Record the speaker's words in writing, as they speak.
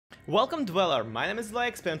Welcome Dweller, my name is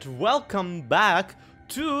XIXth and welcome back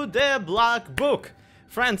to the Black Book.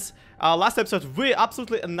 Friends, last episode we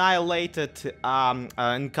absolutely annihilated an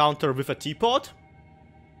encounter with a teapot.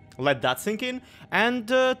 Let that sink in. And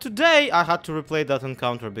today I had to replay that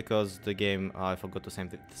encounter because the game, I forgot to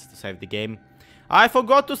save the game. I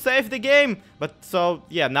forgot to save the game! But so,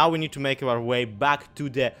 yeah, now we need to make our way back to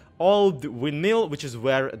the old windmill, which is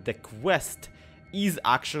where the quest is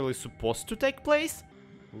actually supposed to take place.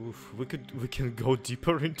 Oof, we can go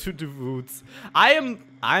deeper into the woods. I'm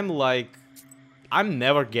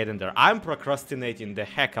never getting there. I'm procrastinating the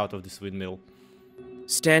heck out of this windmill.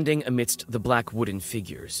 Standing amidst the black wooden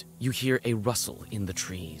figures, you hear a rustle in the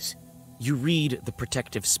trees. You read the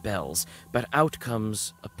protective spells, but out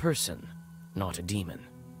comes a person, not a demon.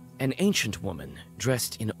 An ancient woman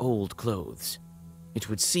dressed in old clothes. It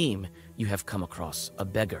would seem you have come across a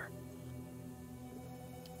beggar.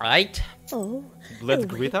 Right. Oh, Let's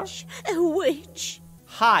greet her. A witch.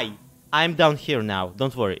 Hi, I'm down here now.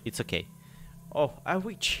 Don't worry, it's okay. Oh, a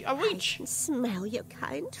witch, a I witch. can smell your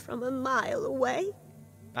kind from a mile away.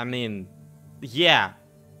 I mean, yeah.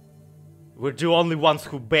 We're the only ones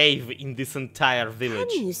who bathe in this entire village.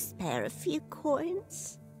 Can you spare a few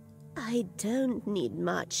coins? I don't need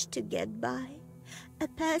much to get by. A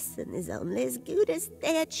person is only as good as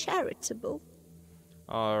they are charitable.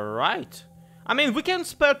 Alright. I mean, we can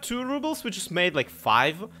spare 2 rubles, we just made like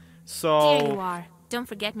 5, so... Here you are. Don't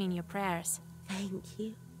forget me in your prayers. Thank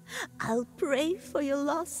you. I'll pray for your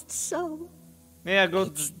lost soul. Yeah,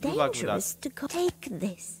 It's good luck with that. dangerous to go. Take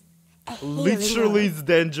this. A healing Literally, herb. it's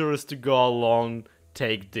dangerous to go alone.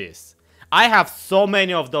 Take this. I have so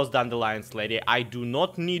many of those dandelions, lady. I do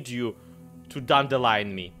not need you to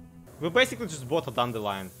dandelion me. We basically just bought a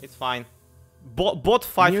dandelion. It's fine. Bought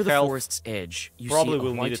 5 Near the health. forest's edge, you Probably see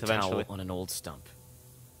will a need white it eventually. towel on an old stump.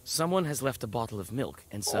 Someone has left a bottle of milk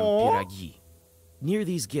and some Aw. piragi. Near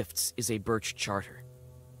these gifts is a birch charter.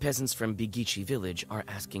 Peasants from Bigichi village are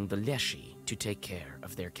asking the Leshi to take care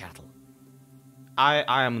of their cattle. I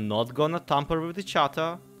am not gonna tamper with the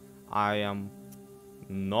charter. I am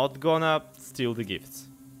not gonna steal the gifts.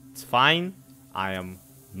 It's fine. I am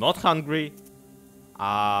not hungry.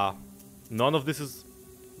 None of this is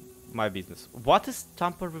my business. What is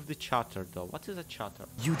tamper with the charter, though? What is a charter?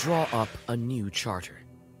 You draw up a new charter.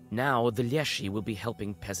 Now the Leshi will be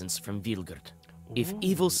helping peasants from Vilgard. If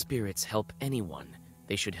evil spirits help anyone,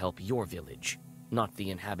 they should help your village, not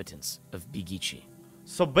the inhabitants of Bigichi.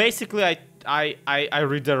 So basically, I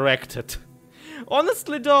redirected.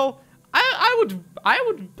 Honestly, though,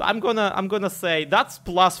 I'm gonna say that's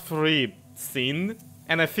 +3 sin,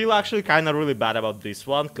 and I feel actually kind of really bad about this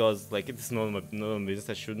one, cause like it's not my business.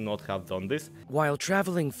 I should not have done this. While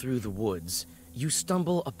traveling through the woods, you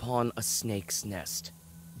stumble upon a snake's nest.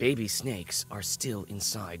 Baby snakes are still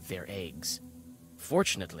inside their eggs.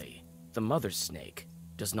 Fortunately, the mother snake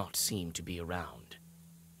does not seem to be around.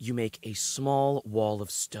 You make a small wall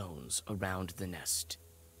of stones around the nest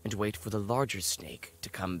and wait for the larger snake to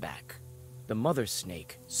come back. The mother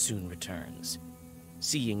snake soon returns.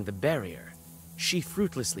 Seeing the barrier, she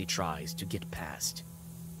fruitlessly tries to get past,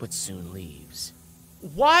 but soon leaves.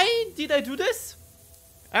 Why did I do this?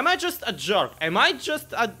 Am I just a jerk? Am I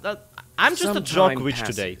just I'm just Some a jerk time witch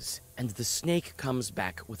today. passes, and the snake comes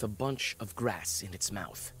back with a bunch of grass in its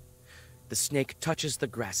mouth. The snake touches the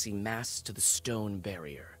grassy mass to the stone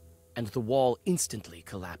barrier, and the wall instantly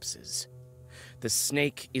collapses. The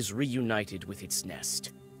snake is reunited with its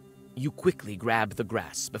nest. You quickly grab the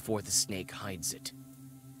grass before the snake hides it.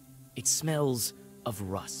 It smells of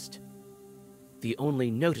rust. The only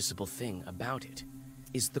noticeable thing about it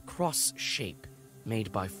is the cross shape made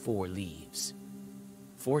by 4 leaves.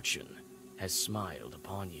 Fortune has smiled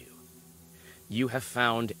upon you. You have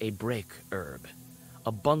found a break herb,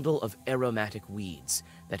 a bundle of aromatic weeds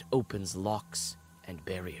that opens locks and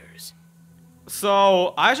barriers.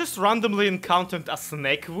 So I just randomly encountered a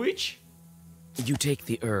snake witch, You take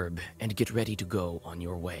the herb and get ready to go on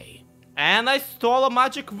your way. and I stole a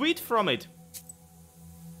magic weed from it.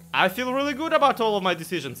 I feel really good about all of my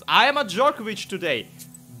decisions. I am a jerk witch today.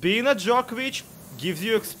 Being a jerk witch gives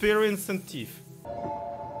you experience and teeth.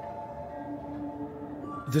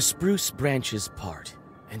 The spruce branches part,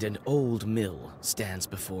 and an old mill stands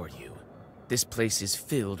before you. This place is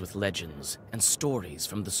filled with legends and stories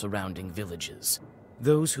from the surrounding villages.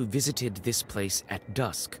 Those who visited this place at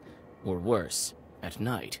dusk, or worse, at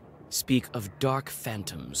night, speak of dark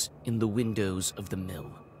phantoms in the windows of the mill,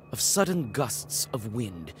 of sudden gusts of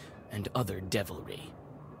wind and other devilry.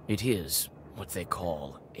 It is what they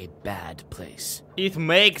call a bad place. It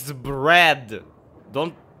makes bread.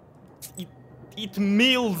 Don't... it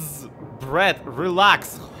mills bread.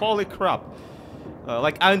 Relax. Holy crap.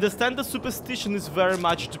 Like, I understand the superstition is very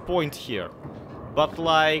much the point here. But,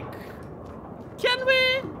 like... Can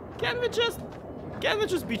we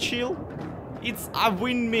just be chill? It's a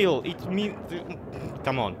windmill. It means...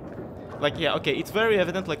 Come on. Like, yeah, okay, it's very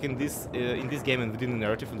evident, like, in this game and within the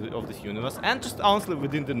narrative of this universe, and just honestly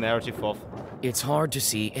within the narrative of... It's hard to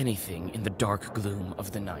see anything in the dark gloom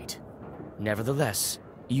of the night. Nevertheless,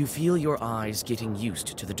 you feel your eyes getting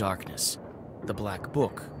used to the darkness. The black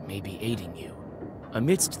book may be aiding you.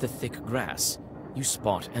 Amidst the thick grass, you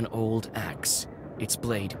spot an old axe, its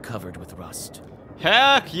blade covered with rust.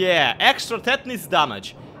 Heck yeah! Extra tetanus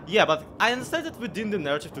damage! Yeah, but I understand that within the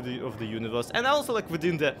narrative of the universe, and also like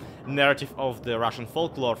within the narrative of the Russian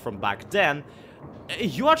folklore from back then,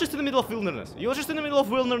 you are just in the middle of wilderness. You're just in the middle of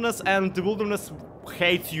wilderness, and the wilderness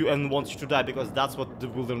hates you and wants you to die, because that's what the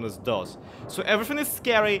wilderness does. So everything is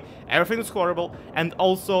scary, everything is horrible, and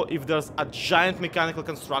also if there's a giant mechanical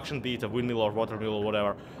construction, be it a windmill or watermill or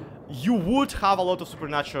whatever, you would have a lot of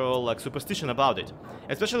supernatural, like, superstition about it.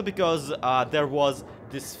 Especially because there was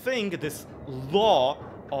this thing, this law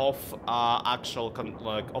of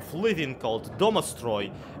of living called domostroy,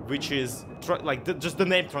 which is just the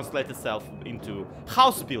name translates itself into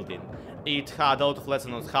house building. It had a lot of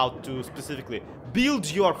lessons on how to specifically build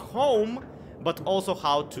your home, but also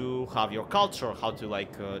how to have your culture, how to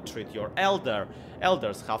like treat your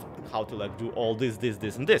elders, how to like do all this,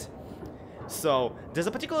 and this. So there's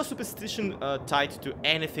a particular superstition tied to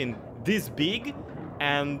anything this big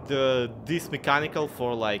and this mechanical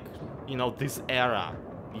for, like, you know, this era.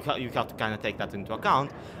 You have to kind of take that into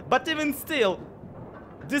account. But even still,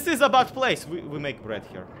 this is a bad place. We make bread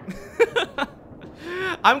here.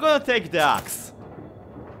 I'm gonna take the axe.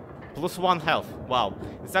 +1 health. Wow.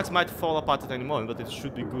 This axe might fall apart at any moment, but it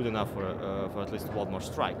should be good enough for at least one more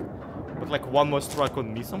strike. But like one more strike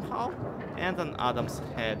on me somehow. And an Adam's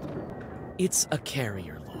head. It's a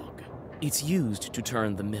carrier log. It's used to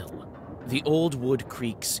turn the mill. The old wood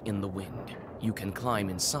creaks in the wind. You can climb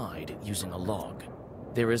inside using a log.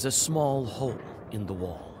 There is a small hole in the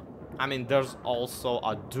wall. I mean, there's also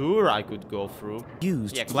a door I could go through. You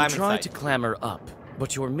try to clamber up,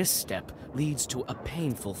 but your misstep leads to a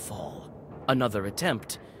painful fall. Another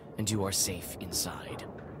attempt, and you are safe inside.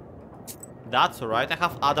 That's alright. I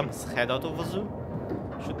have Adam's head out of a zoo.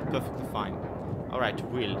 Should be perfectly fine. Alright,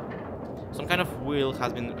 wheel. Some kind of wheel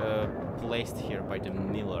has been placed here by the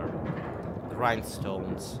miller.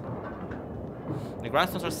 Grindstones. The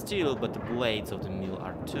grindstones are steel, but the blades of the mill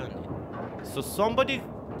are turning. So somebody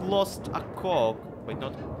lost a cog. Wait,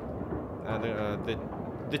 not...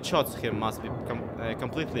 the shots here must be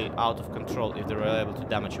completely out of control if they're able to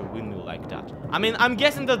damage a windmill like that. I mean, I'm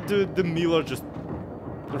guessing that the miller just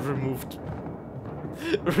removed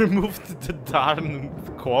the darn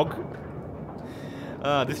cog.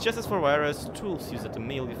 This chest is for various tools used at the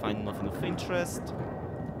mill. You find nothing of interest.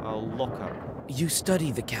 A locker. You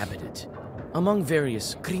study the cabinet. Among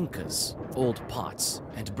various krinkas, old pots,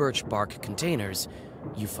 and birch bark containers,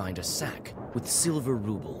 you find a sack with silver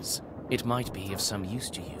rubles. It might be of some use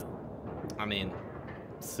to you. I mean,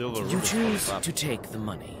 silver rubles. You choose to take the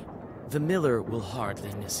money. The miller will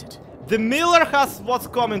hardly miss it. The miller has what's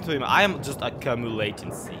coming to him. I am just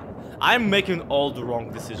accumulating sin. I am making all the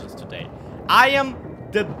wrong decisions today. I am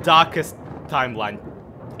the darkest timeline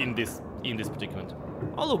in this predicament.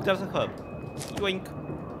 Oh look, there's a hub. Yoink.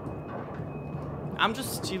 I'm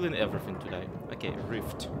just stealing everything today. Okay,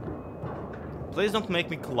 rift. Please don't make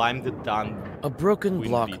me climb the damn... A broken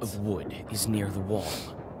block of wood is near the wall.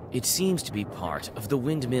 It seems to be part of the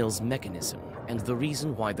windmill's mechanism and the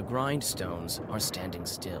reason why the grindstones are standing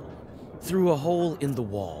still. Through a hole in the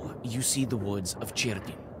wall, you see the woods of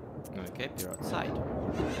Cherdyn. Okay, you're outside.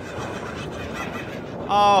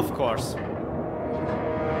 Of course.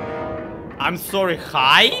 I'm sorry,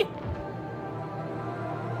 hi?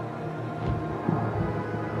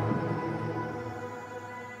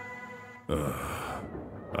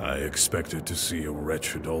 I expected to see a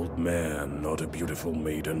wretched old man, not a beautiful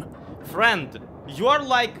maiden. Friend, you are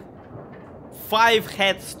like 5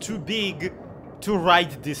 heads too big to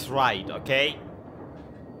ride this ride, okay?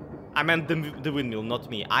 I meant the windmill, not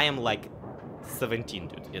me. I am like 17,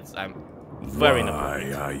 dude. I'm very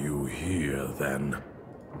Why are you here, then?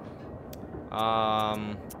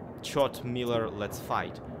 Short Miller, let's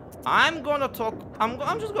fight. I'm gonna talk...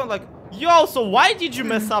 I'm just gonna like... Yo, so why did you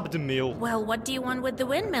mess up the mill? Well, what do you want with the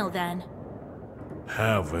windmill, then?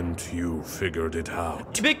 Haven't you figured it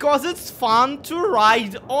out? Because it's fun to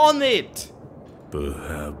ride on it!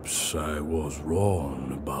 Perhaps I was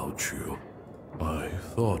wrong about you. I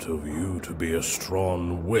thought of you to be a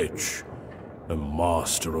strong witch, A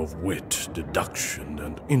master of wit, deduction,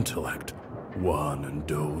 and intellect. One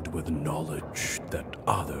endowed with knowledge that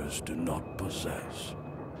others do not possess.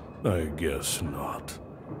 I guess not.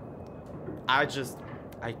 I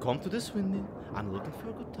come to this windmill, I'm looking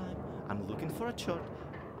for a good time, I'm looking for a chart,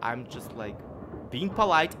 I'm just like, being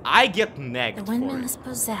polite, I get nagged The for windmill it. is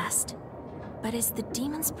possessed. But is the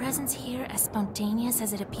demon's presence here as spontaneous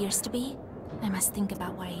as it appears to be? I must think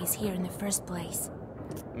about why he's here in the first place.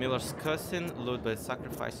 Miller's cousin, loot by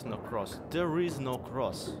sacrifice, no cross. There is no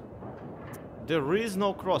cross. There is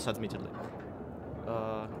no cross, admittedly.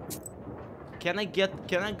 Can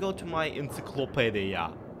I go to my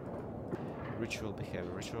encyclopedia? Ritual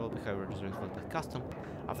behavior is reinforced by custom.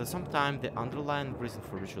 After some time, the underlying reason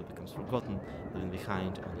for ritual becomes forgotten, leaving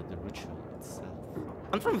behind only the ritual itself.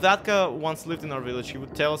 And from Vatka once lived in our village. He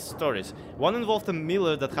would tell us stories. One involved a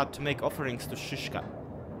miller that had to make offerings to Shishiga,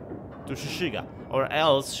 or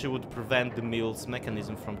else she would prevent the mill's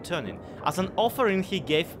mechanism from turning. As an offering, he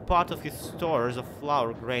gave part of his stores of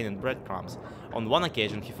flour, grain, and breadcrumbs. On one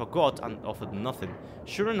occasion, he forgot and offered nothing.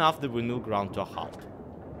 Sure enough, the windmill ground to a halt.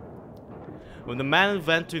 When the man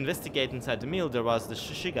went to investigate inside the mill, there was the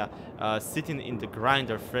Shishiga sitting in the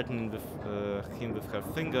grinder, threatening him with her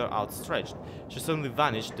finger outstretched. She suddenly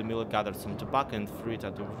vanished. The miller gathered some tobacco and threw it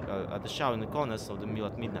at the shower in the corners of the mill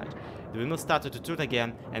at midnight. The windmill started to turn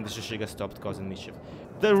again, and the Shishiga stopped causing mischief.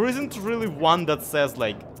 There isn't really one that says,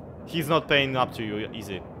 like, he's not paying up to you, is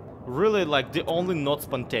it? Really, like, the only not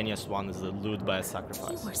spontaneous one is the loot by a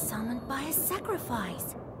sacrifice. You were summoned by a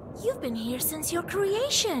sacrifice. You've been here since your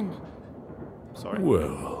creation. Sorry?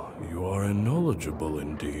 Well, you are knowledgeable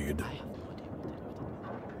indeed.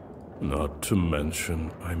 Not to mention,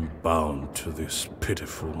 I'm bound to this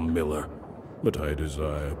pitiful miller, but I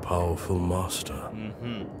desire a powerful master.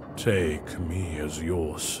 Take me as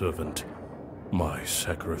your servant. My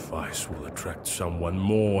sacrifice will attract someone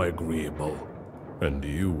more agreeable, and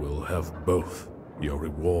you will have both your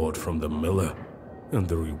reward from the miller and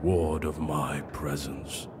the reward of my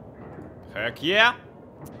presence. Heck yeah!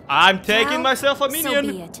 I'm taking Well, myself a minion!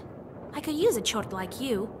 So be it. I could use a chort like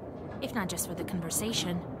you, if not just for the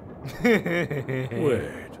conversation.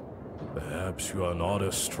 Wait, perhaps you are not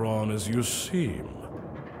as strong as you seem.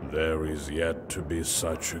 There is yet to be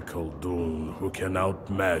such a koldun who can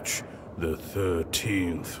outmatch the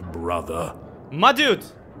 13th brother. My dude,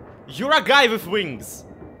 you're a guy with wings.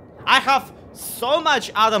 I have so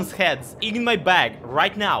much Adam's heads in my bag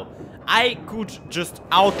right now. I could just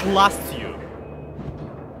outlast you.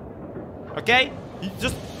 Okay? You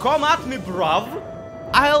just come at me, bruv.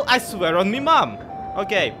 I swear on me, mom.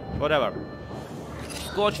 Okay, whatever.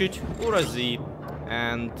 Scotch it, Urazi,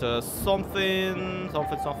 and something.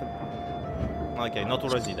 Okay, not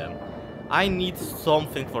Urazi then. I need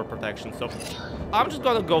something for protection, so I'm just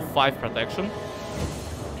gonna go 5 protection.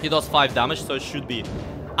 He does 5 damage, so it should be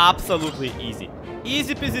absolutely easy.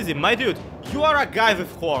 Easy peasy, my dude. You are a guy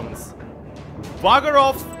with horns. Bugger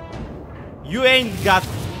off. You ain't got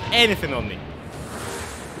anything on me.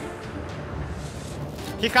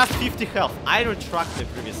 He has 50 health. I retract the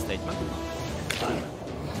previous statement.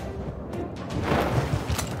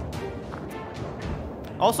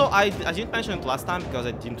 Also, I didn't mention it last time because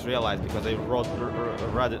I didn't realize, because I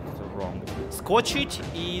read it wrong. Scotch it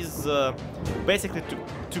is basically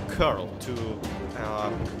to curl, to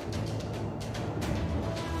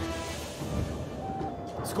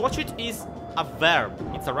Scotch it is a verb.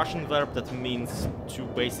 It's a Russian verb that means to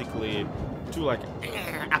basically to like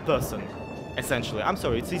a person, essentially. I'm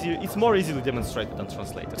sorry, it's easy. It's more easily demonstrated than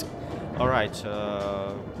translated. All right.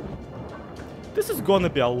 This is gonna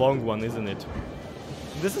be a long one, isn't it?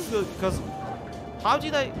 This is because how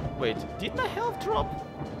did I wait? Did my health drop?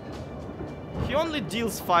 He only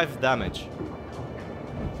deals 5 damage.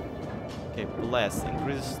 Okay, bless.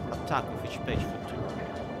 Increases attack with each page for 2.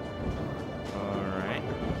 Alright.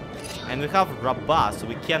 And we have Rabbah, so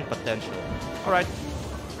we can potentially. Alright.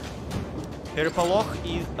 Heripaloch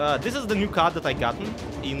is this is the new card that I gotten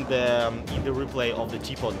in the replay of the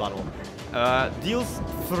teapot battle. Deals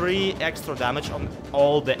 3 extra damage on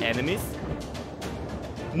all the enemies.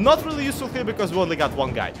 Not really useful here because we only got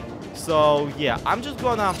 1 guy. So yeah, I'm just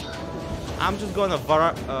gonna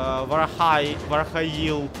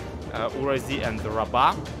Varahayil, Urazi and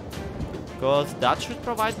Rabbah, because that should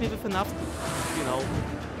provide me with enough, you know,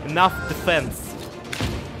 enough defense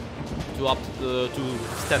to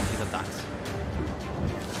stand his attacks.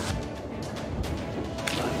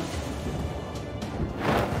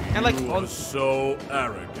 And like You are so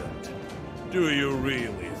arrogant. Do you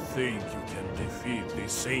really think you can defeat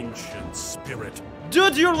this ancient spirit?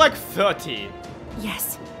 dude, you're like 30.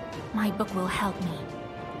 Yes, my book will help me.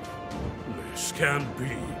 This can't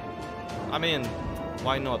be. I mean,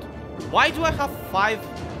 why not? Why do I have 5?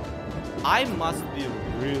 I must be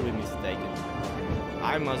really mistaken.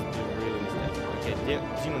 I must be really mistaken. Okay,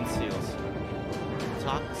 demon seals.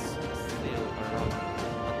 Attacks, seal around.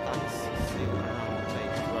 Attacks, seal around the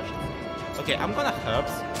page. Russian. Okay, I'm gonna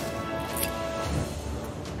herbs.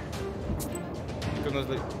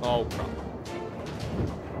 Oh crap.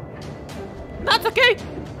 That's okay!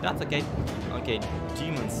 That's okay. Okay,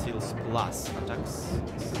 demon seals plus attacks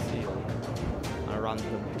seal around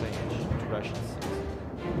the page. Russian seals.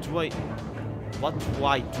 What do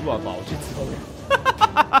I do about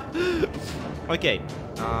it? Okay,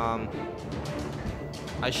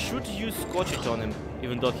 I should use Scotch it on him,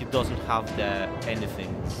 even though he doesn't have the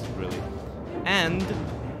anything really. And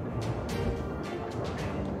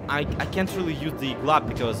I can't really use the glove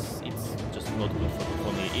because it's just not good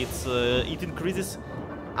for me. It increases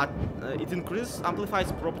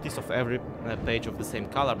amplifies properties of every page of the same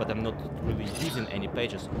color, but I'm not really using any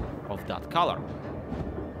pages of that color.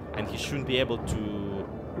 And he shouldn't be able to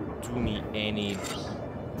do me any.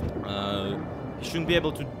 He shouldn't be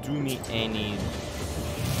able to do me any,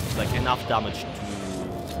 like, enough damage to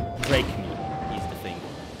break me. Is the thing.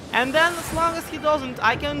 And then, as long as he doesn't,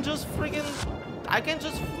 I can just friggin'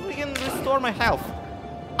 restore my health.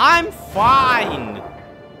 I'm fine.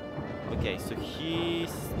 Okay, so he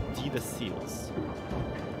did the seals.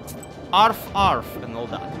 Arf, and all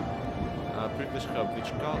that. Pricklish herb,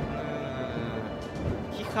 which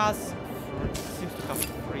he has. Seems to have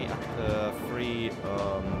free.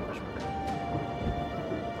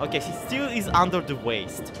 Okay, he still is under the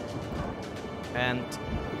waist, and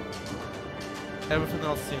everything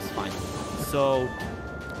else seems fine. So,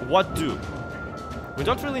 what do? We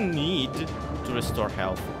don't really need to restore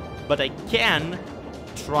health, but I can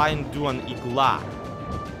try and do an igla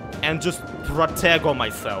and just protego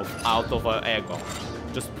myself out of an ego.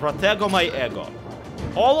 Just protego my ego.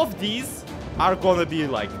 All of these are gonna be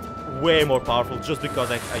like way more powerful just because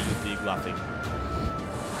I use the igla thing.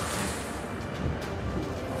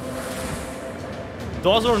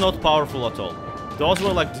 Those were not powerful at all. Those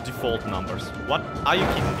were like the default numbers. What? Are you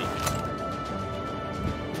kidding me?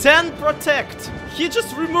 10 protect! He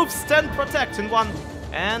just removes 10 protect in one.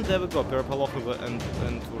 And there we go. Purple and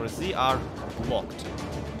Urazi are blocked.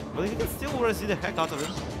 But he can still Urazi the heck out of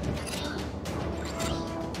him.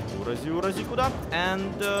 Urazi kuda.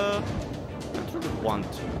 And I don't really want.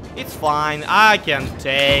 It's fine. I can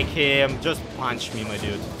take him. Just punch me, my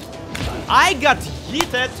dude. I got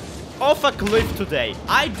yeeted off a cliff today.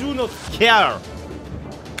 I do not care.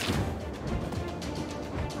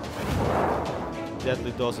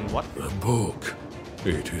 Deadly dozen. What? The book.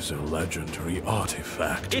 It is a legendary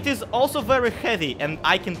artifact. It is also very heavy, and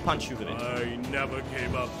I can punch you with it. I never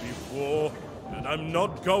gave up before, and I'm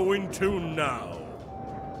not going to now.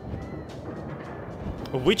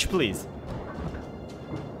 Which, please?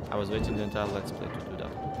 I was waiting the entire Let's Play to do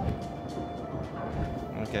that.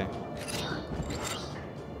 Okay.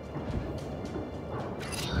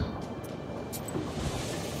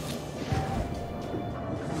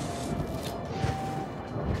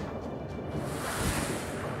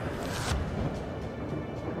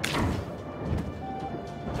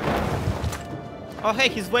 Oh hey,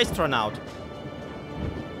 his waist ran out.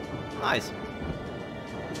 Nice.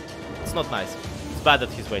 It's not nice. It's bad that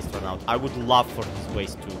his waist ran out. I would love for his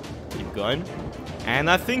waist to keep going. And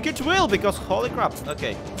I think it will, because holy crap.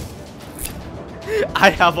 Okay.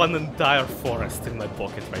 I have an entire forest in my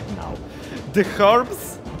pocket right now. The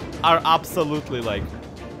herbs are absolutely like...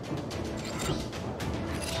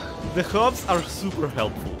 The herbs are super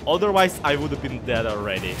helpful. Otherwise, I would have been dead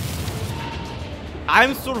already.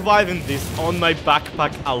 I'm surviving this on my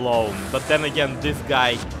backpack alone, but then again, this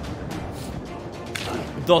guy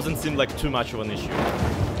doesn't seem like too much of an issue.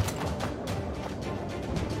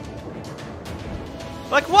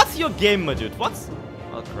 Like, what's your game, my dude? What's...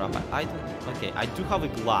 Oh crap, I don't... Okay, I do have a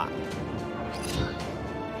Igla.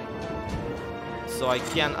 So I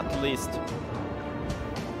can at least...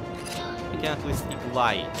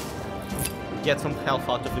 Igla it. Get some health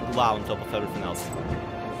out of Igla on top of everything else.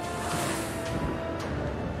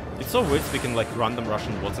 It's so weird speaking like random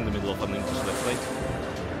Russian bots in the middle of an English Let's Play.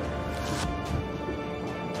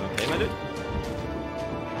 Okay, my dude.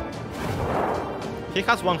 He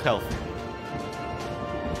has 1 health.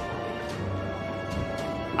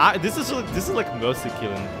 This is like mercy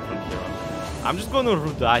killing from here on. I'm just gonna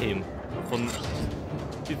Rudai him.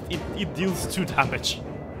 It deals 2 damage.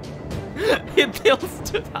 It deals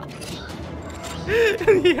 2 damage.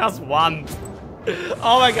 And he has 1.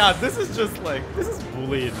 Oh my god, this is just like, this is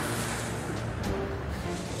bullying.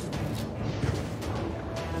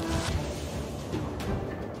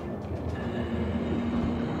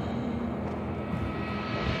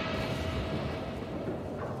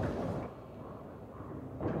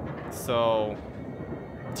 So,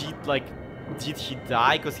 did he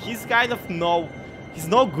die? Because he's kind of he's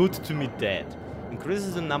no good to me dead.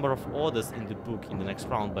 Increases the number of orders in the book in the next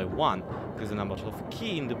round by 1. Increases the number of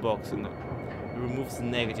key in the box and removes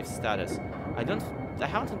negative status. I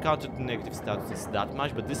haven't encountered negative statuses that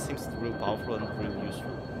much, but this seems real powerful and real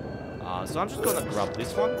useful. So I'm just gonna grab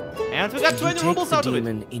this one, and we got 20 rubles out of it. Take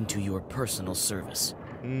the demon into your personal service.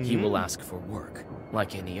 He will ask for work,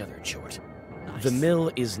 like any other chort. Nice. The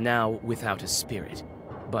mill is now without a spirit,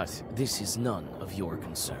 but this is none of your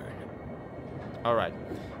concern. Alright.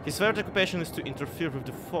 His favorite occupation is to interfere with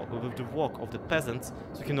the work of the peasants,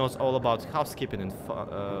 so he knows all about housekeeping and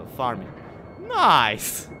farming.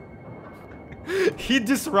 Nice! He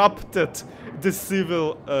disrupted the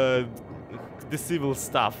civil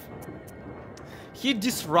stuff. He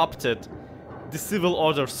disrupted the civil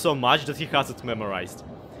order so much that he has it memorized.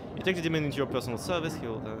 You take the demon into your personal service.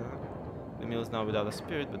 The mill is now without a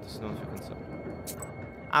spirit, but it's none of your concern.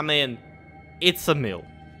 I mean, it's a mill.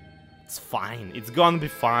 It's fine. It's gonna be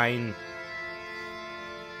fine.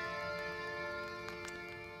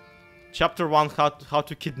 Chapter 1, how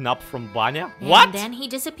to kidnap from Banya? What? And then he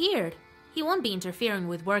disappeared. He won't be interfering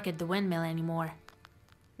with work at the windmill anymore.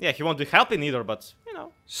 Yeah, he won't be helping either, but, you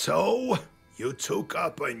know. So, you took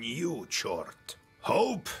up a new chort.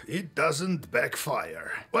 Hope it doesn't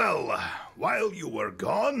backfire. Well, while you were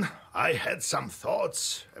gone, I had some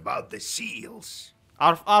thoughts about the seals.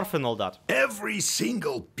 Arf and all that. Every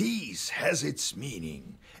single piece has its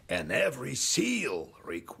meaning, and every seal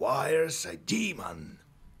requires a demon.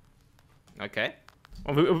 Okay.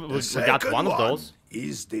 Well, we got one of those.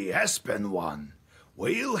 Is the aspen one.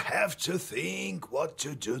 We'll have to think what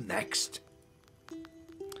to do next.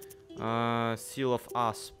 Seal of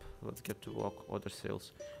Asp. Let's get to work. Other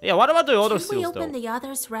seals. Yeah, what about the other Can seals, we open though? the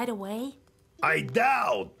others right away? I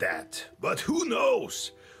doubt that, but who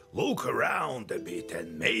knows? Look around a bit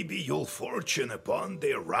and maybe you'll fortune upon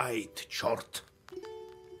the right chort.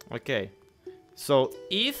 Okay. So,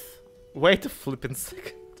 if... Wait a flippin'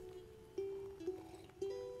 second.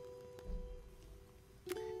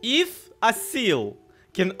 If a seal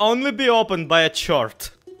can only be opened by a chort,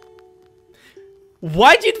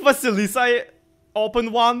 why did Vasilysa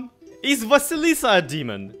open one? Is Vasilysa a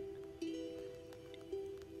demon?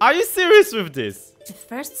 Are you serious with this? The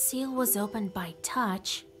first seal was opened by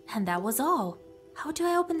touch, and that was all. How do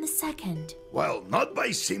I open the second? Well, not by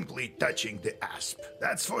simply touching the asp,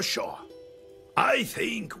 that's for sure. I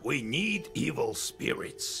think we need evil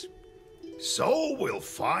spirits. So we'll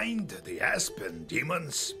find the aspen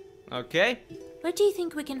demons. Okay. Where do you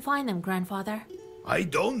think we can find them, Grandfather? I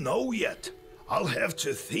don't know yet. I'll have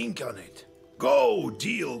to think on it. Go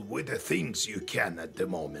deal with the things you can at the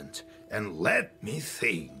moment, and let me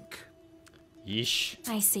think. Yeesh.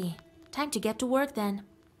 I see. Time to get to work then.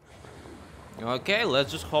 Okay,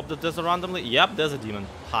 let's just hope that there's a randomly... Yep, there's a demon.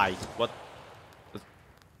 Hi. What?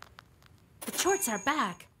 The chorts are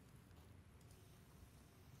back.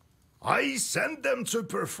 I sent them to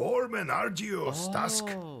perform an arduous task.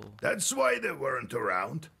 That's why they weren't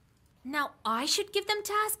around. Now I should give them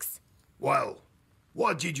tasks? Well,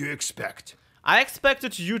 what did you expect? I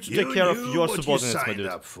expected you to take care of your subordinates, my signed dude.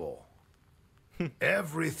 up for.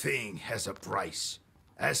 Everything has a price,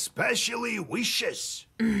 especially wishes.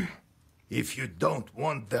 If you don't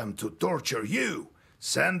want them to torture you,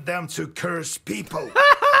 send them to curse people.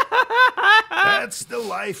 That's the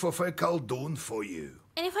life of a koldun for you.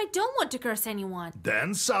 And if I don't want to curse anyone?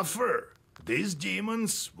 Then suffer. These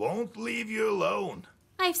demons won't leave you alone.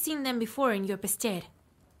 I've seen them before in your pested.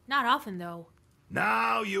 Not often, though.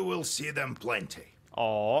 Now you will see them plenty.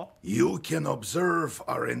 Aww. You can observe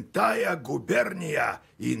our entire gubernia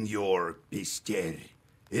in your pister.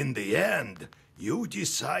 In the end, you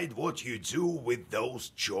decide what you do with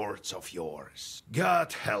those chorts of yours.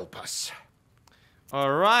 God help us.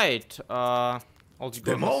 Alright,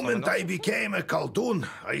 The moment I became a koldun,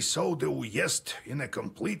 I saw the Uyest in a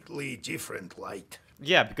completely different light.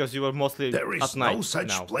 Yeah, because you were mostly There is at night no such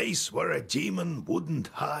now. place where a demon wouldn't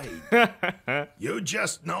hide. You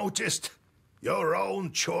just noticed your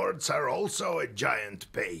own chorts are also a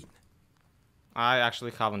giant pain. I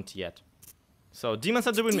actually haven't yet. So, demons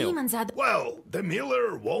at the windmill. Demons are the... Well, the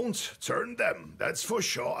miller won't turn them, that's for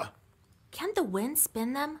sure. Can't the wind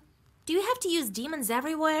spin them? Do you have to use demons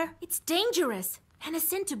everywhere? It's dangerous, and a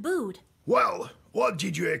sin to boot. Well, what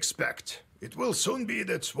did you expect? It will soon be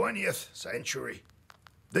the 20th century.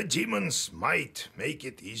 The demons might make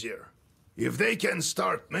it easier. If they can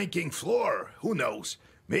start making floor, who knows?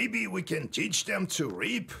 Maybe we can teach them to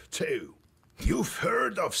reap, too. You've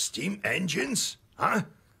heard of steam engines, huh?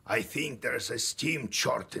 I think there's a steamed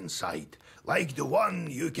chort inside, like the one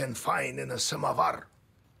you can find in a samovar.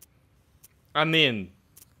 I mean,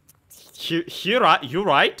 you're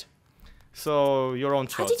right. So, your own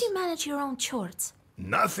How choice. did you manage your own chorts?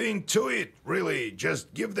 Nothing to it, really.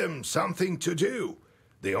 Just give them something to do.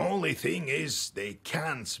 The only thing is they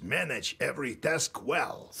can't manage every task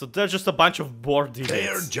well. So, they're just a bunch of bored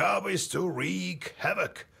Their idiots. job is to wreak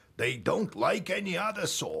havoc. They don't like any other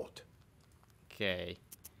sort. Okay.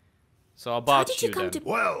 So, How about did you you come then. to...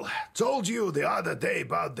 Well, told you the other day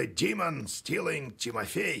about the demon stealing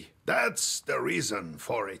Timofey. That's the reason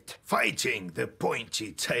for it. Fighting the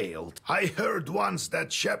pointy-tailed. I heard once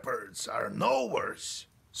that shepherds are no worse.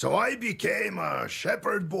 So I became a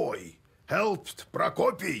shepherd boy. Helped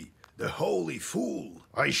Prokopy, the holy fool.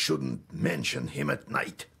 I shouldn't mention him at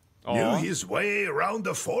night. Knew his way around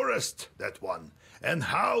the forest, that one. And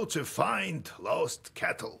how to find lost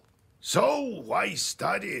cattle. So I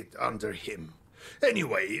studied under him.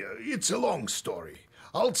 Anyway, it's a long story.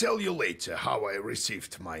 I'll tell you later how I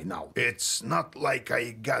received my now. It's not like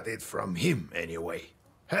I got it from him anyway.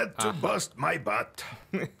 Had to bust my butt.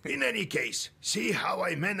 In any case, see how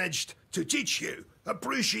I managed to teach you.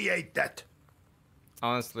 Appreciate that.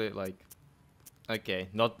 Honestly, like... Okay,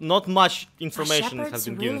 not much information Are has shepherds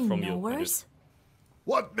been really given from you. knowers?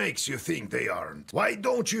 What makes you think they aren't? Why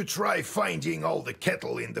don't you try finding all the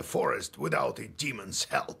cattle in the forest without a demon's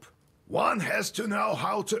help? One has to know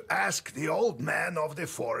how to ask the old man of the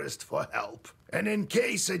forest for help. And in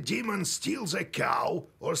case a demon steals a cow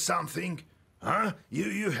or something,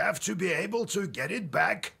 you have to be able to get it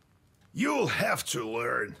back. You'll have to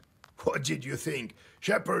learn. What did you think?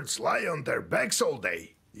 Shepherds lie on their backs all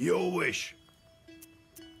day? You wish.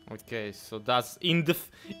 Okay, so that's in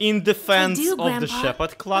defense So do, of the Grandpa.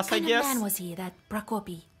 shepherd class, What kind I guess. of man was he, that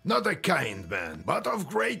Prokopy? Not a kind man, but of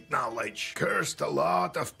great knowledge. Cursed a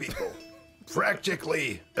lot of people.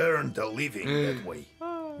 Practically earned a living that way.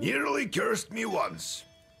 Nearly cursed me once.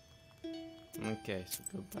 Okay, so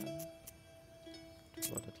go back.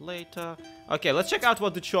 About it later. Okay, let's check out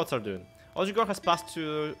what the shots are doing. Ojigor has passed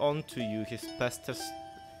on to you his pester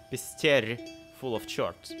full of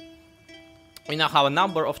charts. We now have a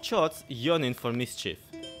number of shots yearning for mischief.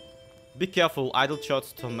 Be careful, idle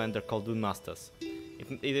shots torment their koldun masters.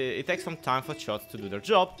 It takes some time for shots to do their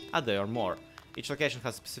job, a day or more. Each location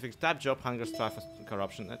has a specific type job, hunger, strife,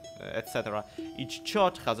 corruption, etc. Each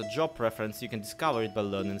shot has a job preference, you can discover it by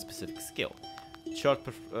learning a specific skill. Short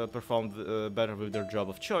perform better with their job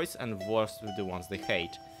of choice and worse with the ones they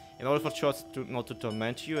hate. In order for shots not to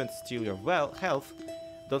torment you and steal your health,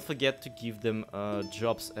 don't forget to give them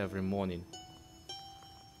jobs every morning.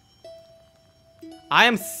 I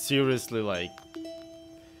am seriously like...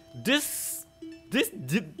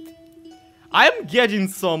 I am getting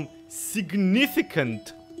some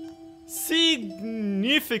significant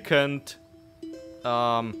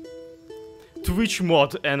Twitch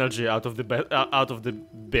mod energy out of the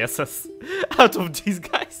besses, out of these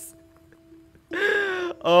guys.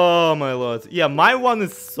 Oh my lord. Yeah, my one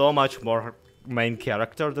is so much more main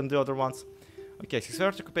character than the other ones. Okay, his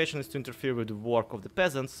first occupation is to interfere with the work of the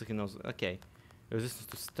peasants, so he knows... Okay. Resistance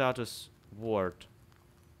to status ward.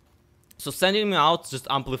 So sending him out just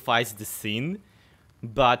amplifies the scene,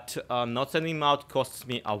 but not sending him out costs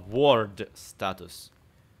me a ward status,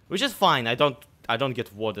 which is fine. I don't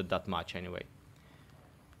get warded that much anyway.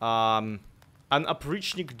 An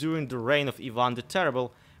Oprichnik during the reign of Ivan the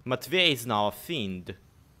Terrible. Matvey is now a fiend.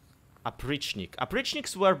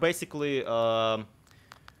 Oprichniks were basically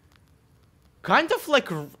kind of like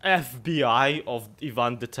FBI of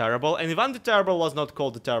Ivan the Terrible, and Ivan the Terrible was not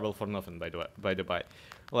called the Terrible for nothing, by the way.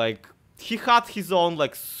 Like, he had his own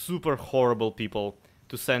like super horrible people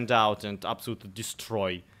to send out and absolutely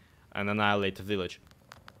destroy and annihilate a village.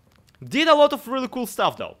 Did a lot of really cool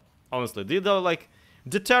stuff though, honestly. Like,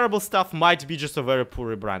 the terrible stuff might be just a very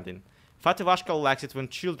poor rebranding. Fativashka likes it when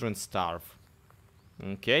children starve.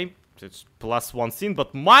 Okay, it's +1 sin,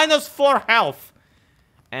 but -4 health!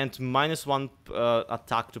 And -1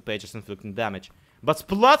 attack to pages inflicting damage. But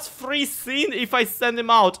 +3 sin if I send him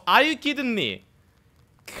out. Are you kidding me?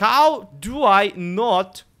 How do I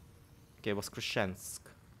not... Okay, Voskreshensk.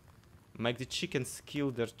 Make the chickens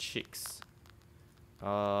kill their chicks.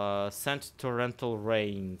 Send torrential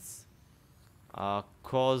rains.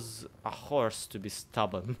 Cause a horse to be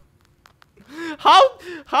stubborn.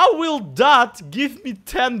 How will that give me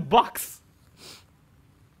 $10?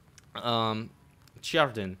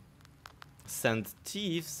 Cherdyn. Send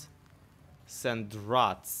thieves. Send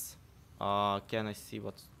rats. Can I see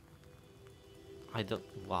what... I don't...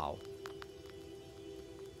 Wow.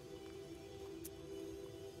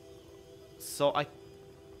 So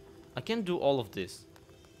I can do all of this.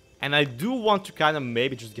 And I do want to kind of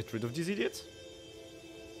maybe just get rid of these idiots.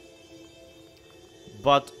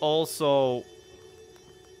 But also...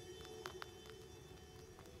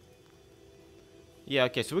 Yeah,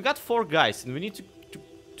 okay, so we got 4 guys, and we need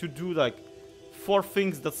to do, like, 4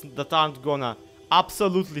 things that aren't gonna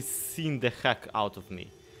absolutely sin the heck out of me.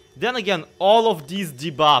 Then again, all of these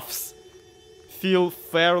debuffs feel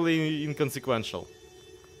fairly inconsequential.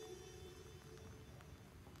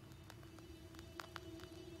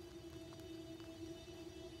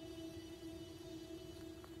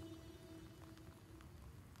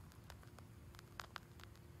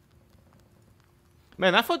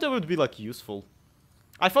 Man, I thought they would be, like, useful.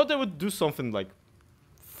 I thought they would do something, like,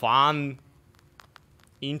 fun,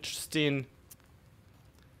 interesting.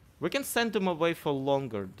 We can send them away for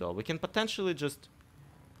longer, though. We can potentially just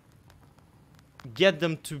get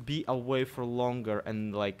them to be away for longer,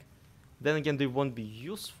 and, like, then again, they won't be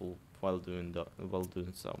useful while doing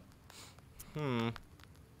so.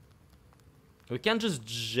 We can just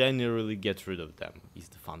generally get rid of them, is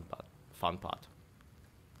the fun part.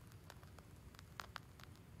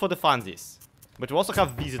 For the funsies. But we also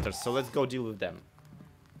have visitors, so let's go deal with them.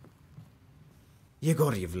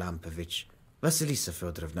 Yegoriev Lampovich, Vasilysa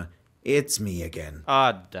Fyodorovna, it's me again.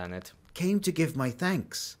 Ah, damn it. Came to give my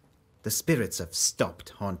thanks. The spirits have stopped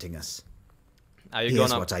haunting us. Are you Here's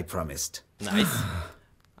gonna... what I promised. Nice.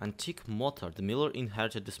 Antique motor. The miller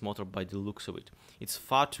inherited this motor by the looks of it. It's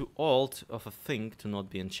far too old of a thing to not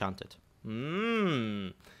be enchanted.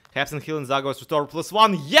 Helps and healing Zagos restore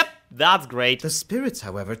 +1. Yep, that's great. The spirits,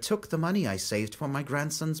 however, took the money I saved for my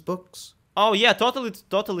grandson's books. Oh yeah, totally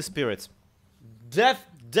spirits.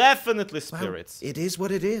 Definitely spirits. Well, it is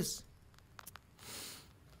what it is.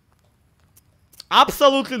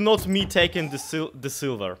 Absolutely not me taking the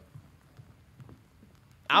silver.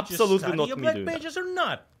 Absolutely not your me black doing that. pages or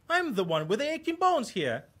not. I'm the one with the aching bones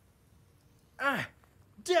here. Ah,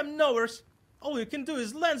 damn knowers. All you can do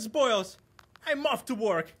is lend spoils. I'm off to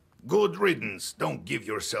work. Good riddance. Don't give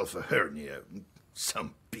yourself a hernia.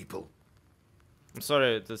 Some people. I'm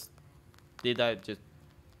sorry, did I just...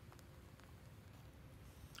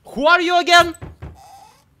 Who are you again?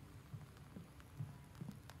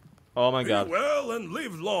 Oh my god. Be well and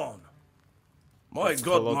live long. My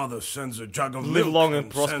godmother sends a jug of Live milk long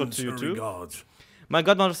and prosper sends to you her too. regards. My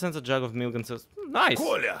godmother sends a jug of milk and says, nice.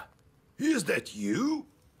 Kolya, is that you?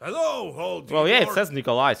 Hello, old Well, yeah, it Igor. says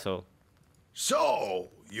Nikolai, so... So,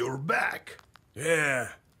 you're back. Yeah,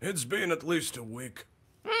 it's been at least a week.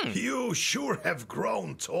 You sure have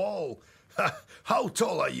grown tall. How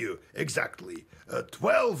tall are you, exactly?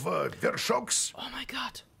 12 vershoks? Oh my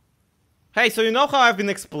god. Hey, so you know how I've been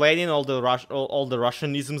explaining all the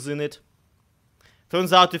Russianisms in it?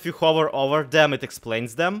 Turns out if you hover over them, it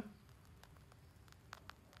explains them.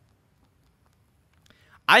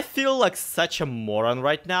 I feel like such a moron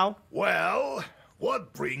right now. Well,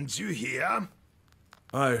 what brings you here?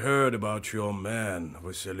 I heard about your man,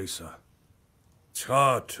 Vasilysa. It's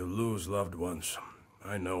hard to lose loved ones,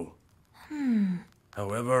 I know.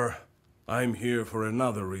 However, I'm here for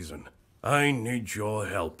another reason. I need your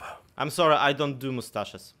help. I'm sorry, I don't do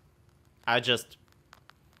mustaches. I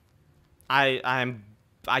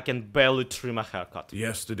can barely trim a haircut.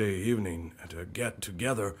 Yesterday evening, at a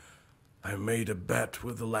get-together, I made a bet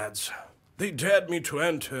with the lads. They dared me to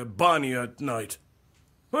enter Banya at night.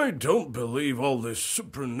 I don't believe all this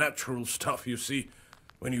supernatural stuff you see.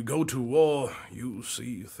 When you go to war, you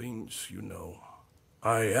see things you know.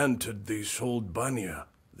 I entered this old Banya,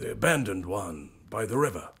 the abandoned one, by the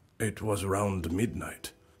river. It was around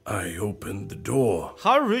midnight. I opened the door.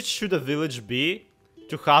 How rich should a village be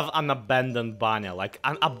to have an abandoned banya? Like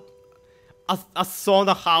a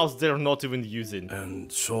sauna house they're not even using.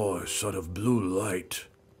 And saw a sort of blue light.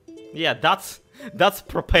 Yeah, that's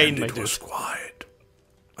propane, And my it dude. was quiet.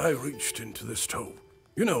 I reached into the stove.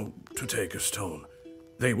 You know, to take a stone.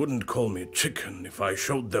 They wouldn't call me chicken if I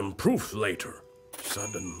showed them proof later.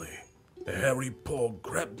 Suddenly, a hairy paw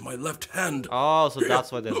grabbed my left hand. Oh, so Here,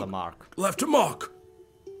 that's why there's a look, mark. Left a mark.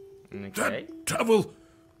 Okay. That devil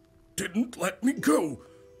didn't let me go.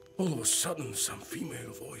 All of a sudden, some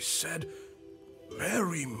female voice said,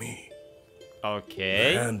 "Marry me."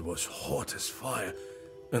 Okay. The hand was hot as fire,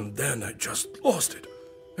 and then I just lost it,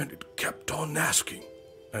 and it kept on asking.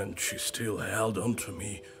 And she still held onto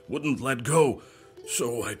me, wouldn't let go,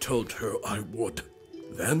 so I told her I would.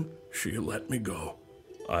 Then she let me go.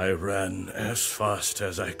 I ran as fast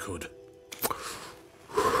as I could.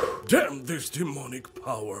 Damn this demonic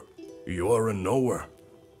power. You're a knower.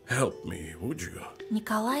 Help me, would you?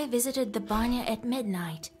 Nikolai visited the banya at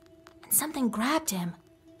midnight, and something grabbed him.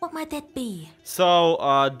 What might that be? So,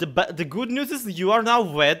 the good news is you are now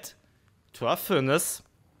wed to a furnace.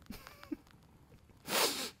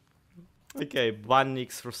 Okay,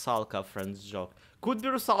 Bannik's Rusalka, friend's joke. Could be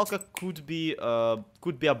Rusalka, could be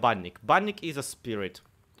a Bannik. Bannik is a spirit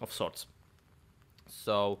of sorts.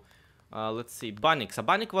 So, let's see. Bannik. So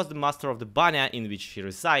Bannik was the master of the Banya in which he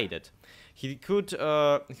resided. He could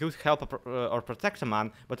help or protect a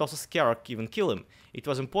man, but also scare or even kill him. It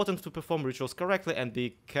was important to perform rituals correctly and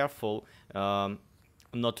be careful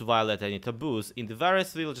not to violate any taboos. In the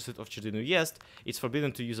various villages of Cherdyn, it's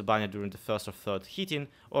forbidden to use a banya during the first or third heating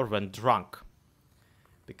or when drunk,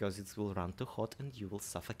 because it will run too hot and you will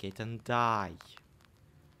suffocate and die.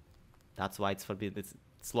 That's why it's forbidden.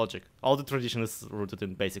 It's logic. All the tradition is rooted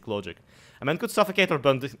in basic logic. A man could suffocate or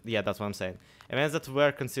burn yeah, that's what I'm saying. Events that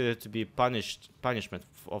were considered to be punishment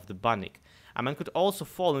of the Bannik. A man could also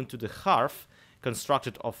fall into the hearth,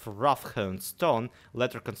 constructed of rough-hewn stone,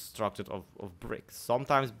 later constructed of brick.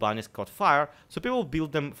 Sometimes Banniks caught fire, so people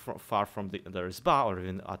built them far from the Rizba or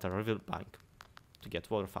even at a river bank to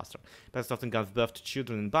get water faster. Parents often gave birth to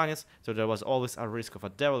children in Banniks, so there was always a risk of a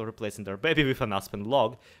devil replacing their baby with an aspen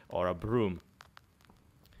log or a broom.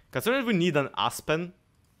 Considering we need an aspen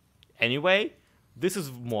anyway, this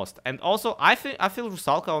is most. And also, I feel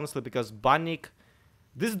Rusalka, honestly, because Bannik...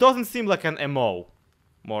 This doesn't seem like an MO,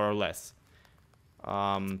 more or less. So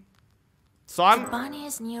I'm... Banya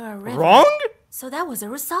is near a river. Wrong? So that was a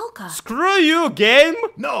Rusalka. Screw you, game!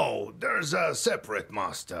 No, there's a separate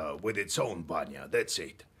master with its own banya, that's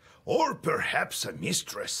it. Or perhaps a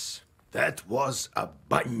mistress. That was a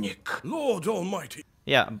Bannik. Lord Almighty.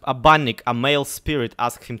 Yeah, a Bannik, a male spirit,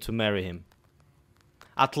 asked him to marry him.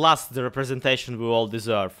 At last, the representation we all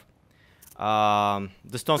deserve. The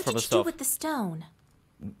stone from the What did you do with the stone?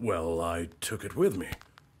 Well, I took it with me.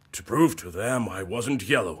 To prove to them I wasn't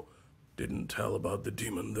yellow. Didn't tell about the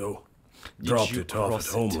demon, though. Dropped it off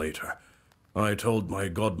at home later. I told my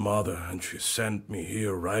godmother, and she sent me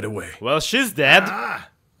here right away. Well, she's dead. Ah,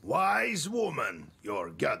 wise woman, your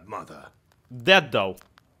godmother. Dead, though.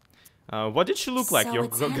 What did she look like, So your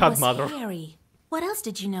its head godmother? was hairy. What else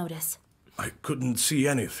did you notice? I couldn't see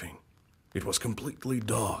anything. It was completely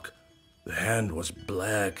dark. The hand was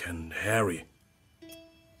black and hairy.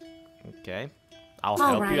 Okay. I'll All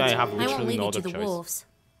help right, you, I have I won't literally leave no you other to the choice. wolves.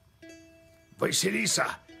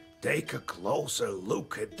 Vasilysa, take a closer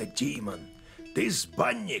look at the demon. This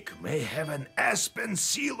Bannik may have an aspen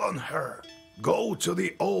seal on her. Go to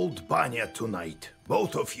the old banya tonight,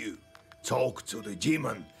 both of you. Talk to the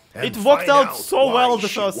demon and It worked find out so why well the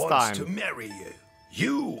she first wants time. to marry you.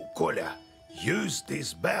 You, Kolya, use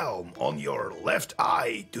this balm on your left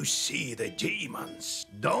eye to see the demons.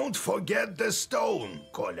 Don't forget the stone,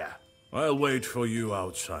 Kolya. I'll wait for you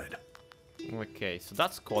outside. Okay, so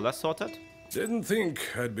that's Kola sorted. Didn't think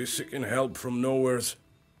I'd be seeking help from nowheres.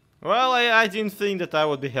 Well, I didn't think that I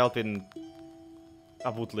would be helping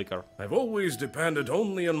a bootlicker. I've always depended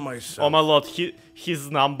only on myself. Oh my lord,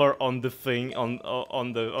 his number on the thing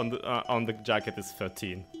on the jacket is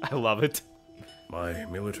 13. I love it. My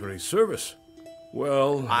military service.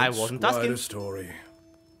 Well, I it's wasn't quite asking. a story.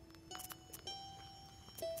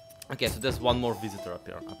 Okay, so there's one more visitor up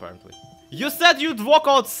here, apparently. You said you'd walk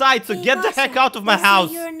outside, so Hey, get the Vasa, heck out of my they say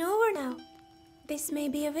house! You're a knower now. This may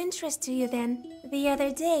be of interest to you then. The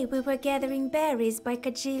other day we were gathering berries by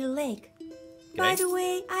Kajil Lake. By the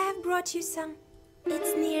way, I have brought you some.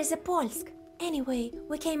 It's near Zapolsk. Anyway,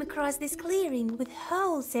 we came across this clearing with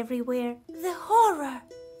holes everywhere. The horror!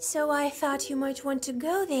 So I thought you might want to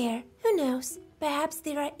go there. Who knows? Perhaps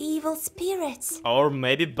there are evil spirits. Or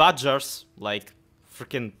maybe badgers, like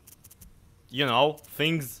freaking, you know,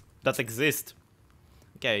 things that exist.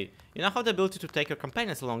 Okay, you now have the ability to take your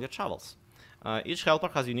companions along your travels. Each helper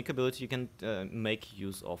has a unique ability you can make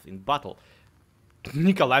use of in battle.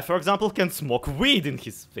 Nikolai, for example, can smoke weed in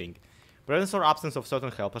his thing. Presence or absence of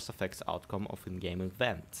certain helpers affects outcome of in-game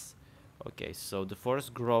events. Okay, so the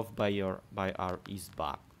forest grove by our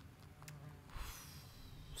Izba.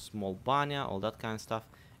 Small banya, all that kind of stuff.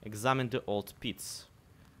 Examine the old pits.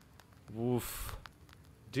 Woof.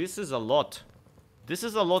 This is a lot. This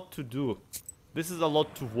is a lot to do. This is a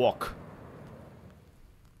lot to walk.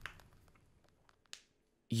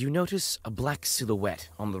 You notice a black silhouette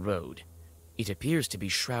on the road. It appears to be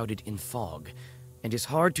shrouded in fog, and is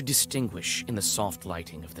hard to distinguish in the soft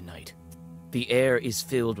lighting of the night. The air is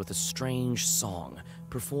filled with a strange song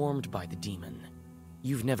performed by the demon.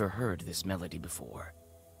 You've never heard this melody before.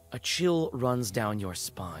 A chill runs down your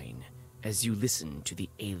spine as you listen to the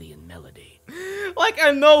alien melody. Like,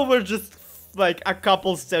 I know we're just like a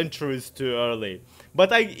couple centuries too early,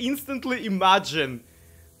 but I instantly imagine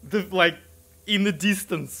the in the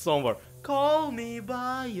distance somewhere. Call me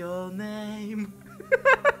by your name.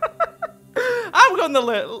 I'm gonna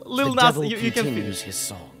Lil Nas. The devil You can continues finish his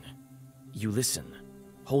song. You listen,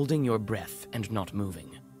 holding your breath and not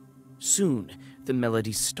moving. Soon, the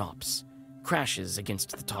melody stops, crashes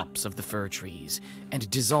against the tops of the fir trees, and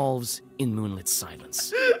dissolves in moonlit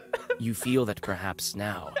silence. You feel that perhaps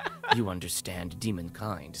now you understand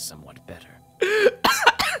demonkind somewhat better.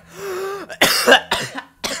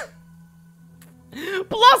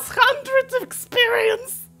 Plus 100 of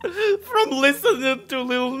experience from listening to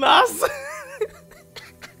Lil Nas.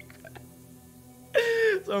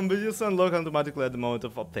 So abilities unlock automatically at the moment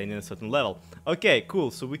of obtaining a certain level. Okay,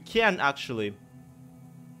 cool. So we can actually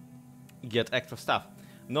get extra stuff.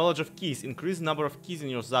 Knowledge of keys. Increase the number of keys in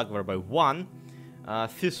your Zagvar by 1.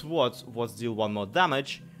 These words deal 1 more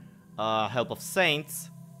damage. Help of Saints.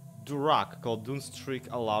 Durak. Koldun trick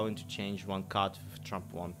allowing to change 1 card with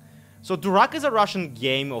Trump 1. So Durak is a Russian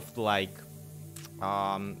game of like...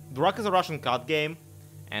 Durak is a Russian card game.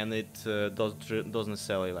 And it doesn't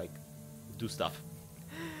necessarily like do stuff.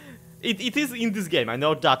 It is in this game, I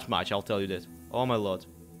know that much, I'll tell you that. Oh my lord.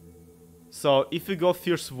 So, if we go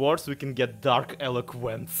Fierce Words, we can get Dark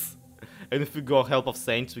Eloquence. And if we go Help of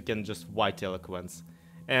Saints, we can just White Eloquence.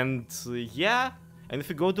 And, yeah. And if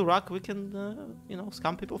we go Durak, we can, you know,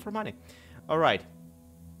 scam people for money. Alright.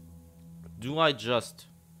 Do I just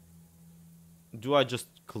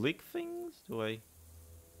click things? Do I...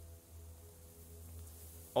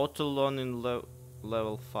 Autolon in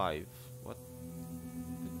level 5. What?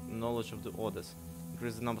 Knowledge of the orders.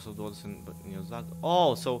 Increase the numbers of the orders in your Zag.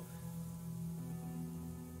 Oh, so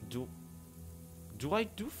do I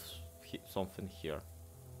do something here?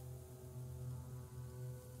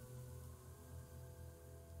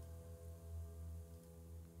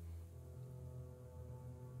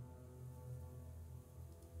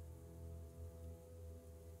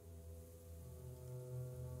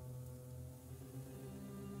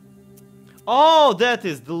 Oh, that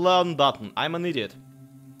is the learn button. I'm an idiot.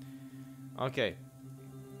 Okay.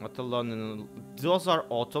 Autolon. Those are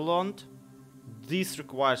autoloned. This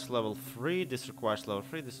requires level 3. This requires level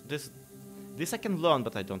 3. This I can learn,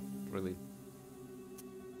 but I don't really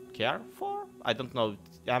care for. I don't know.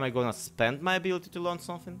 Am I gonna spend my ability to learn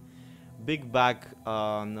something? Big bag.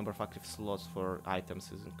 Number of active slots for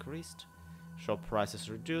items is increased. Shop price is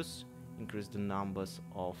reduced. Increase the numbers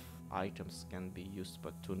of items can be used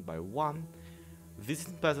but tuned by 1.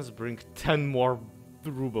 Visiting peasants bring 10 more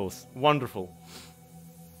rubles. Wonderful.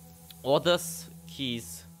 Orders,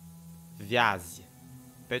 keys, Vyaz.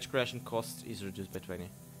 Page creation cost is reduced by 20.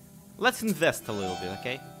 Let's invest a little bit,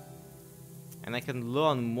 okay? And I can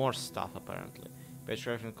learn more stuff apparently. Page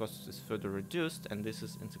creation cost is further reduced, and this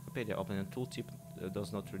is encyclopedia. Opening a tooltip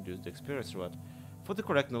does not reduce the experience reward for the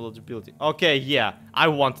correct knowledgeability. Okay, yeah, I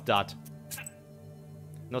want that.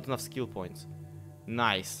 Not enough skill points.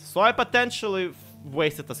 Nice. So I potentially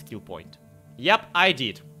wasted a skill point. Yep, I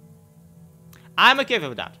did. I'm okay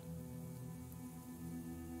with that.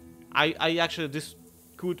 I actually, this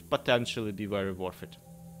could potentially be very worth it.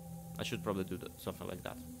 I should probably do that, something like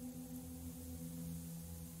that.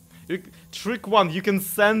 Trick 1, you can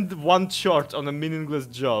send 1 short on a meaningless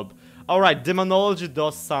job. Alright, demonology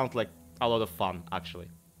does sound like a lot of fun, actually.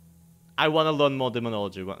 I want to learn more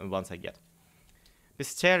demonology once I get.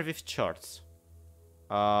 Stare with charts.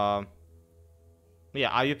 Yeah,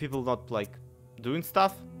 are you people not like doing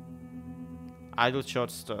stuff? Idle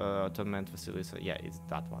charts torment Vasilysa. Yeah, it's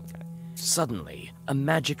that one guy. Suddenly, a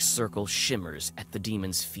magic circle shimmers at the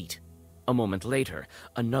demon's feet. A moment later,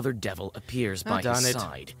 another devil appears by his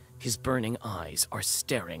side. His burning eyes are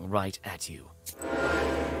staring right at you.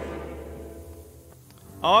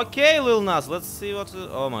 Okay, Lil Nas, let's see what...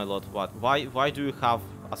 oh my lord, what? Why do you have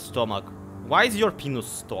a stomach? Why is your penis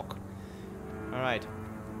stuck? Alright.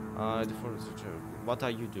 What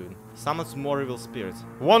are you doing? Summons more evil spirits.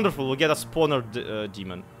 Wonderful, we get a spawner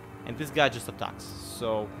demon. And this guy just attacks.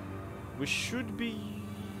 So, we should be...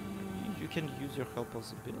 You can use your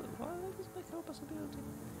helper's ability. What is my helper's ability?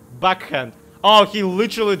 Backhand. Oh, he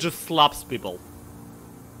literally just slaps people.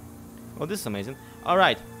 Oh, this is amazing.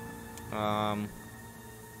 Alright.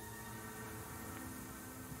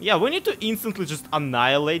 Yeah, we need to instantly just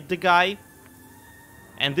annihilate the guy.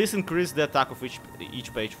 And this increases the attack of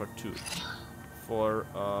each page for 2. For,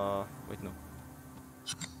 wait, no.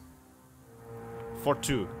 For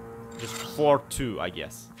 2. Just for 2, I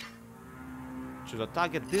guess. Should I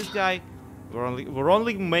target this guy? We're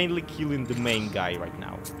only mainly killing the main guy right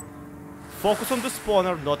now. Focus on the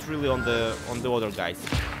spawner, not really on the other guys.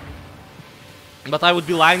 But I would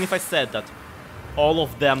be lying if I said that all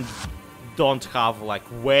of them don't have like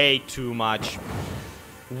way too much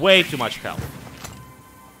health.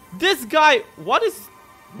 This guy, what?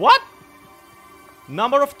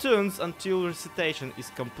 Number of turns until recitation is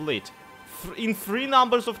complete. In 3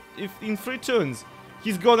 turns,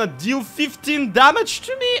 he's gonna deal 15 damage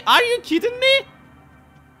to me? Are you kidding me?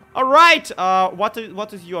 Alright, what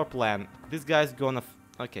is your plan? This guy's gonna...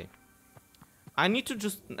 okay. I need to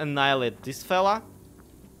just annihilate this fella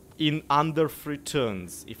in under 3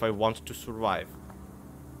 turns if I want to survive.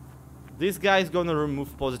 This guy is gonna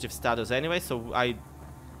remove positive status anyway, so I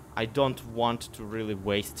don't want to really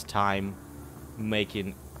waste time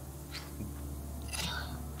making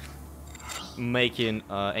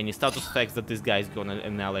any status effects that this guy is gonna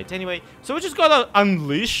annihilate anyway. So we're just gonna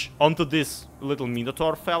unleash onto this little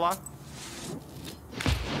Minotaur fella.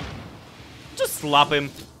 Just slap him.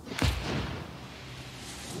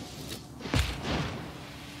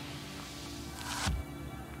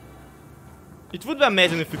 It would be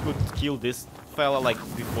amazing if we could kill this fella like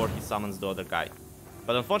before he summons the other guy.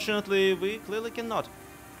 But unfortunately we clearly cannot.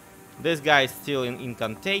 This guy is still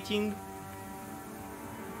incantating.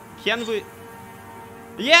 Can we...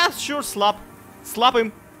 yeah, sure, slap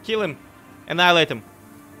him, kill him, annihilate him.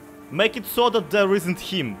 Make it so that there isn't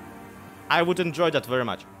him. I would enjoy that very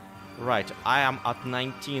much. Right, I am at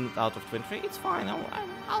 19 out of 23. It's fine,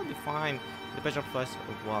 I'll be fine. The patch plus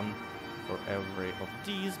 1 for every of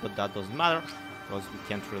these, but that doesn't matter because we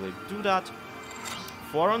can't really do that.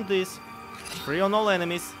 4 on this, 3 on all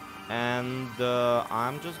enemies, and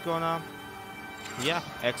I'm just gonna, yeah,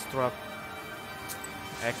 extra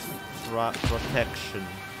protection.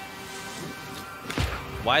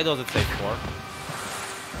 Why does it say 4?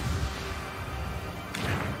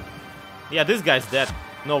 Yeah, this guy's dead.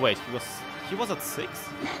 No, wait, he was at 6?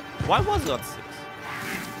 Why was he at 6?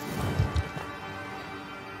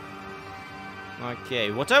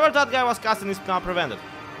 Okay, whatever that guy was casting is now prevented.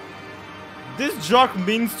 This jerk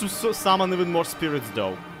means to summon even more spirits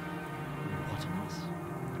though.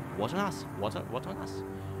 What on us? What on us? What on us?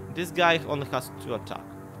 This guy only has 2 attack.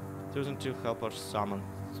 Choosing 2 helpers summon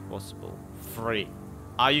is possible. 3.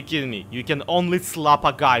 Are you kidding me? You can only slap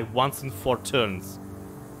a guy once in 4 turns.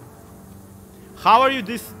 How are you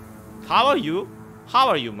this? How are you? How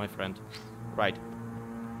are you, my friend? Right.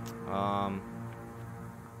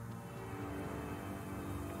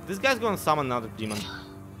 This guy's gonna summon another demon.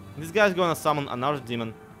 This guy's gonna summon another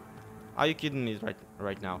demon. Are you kidding me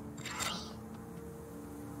right now?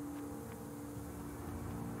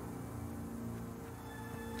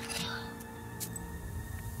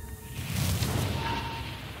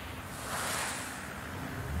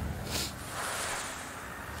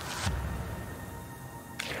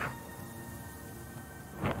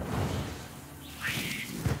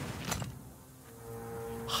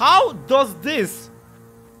 How does this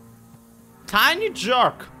tiny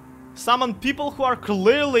jerk summon people who are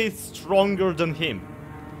clearly stronger than him?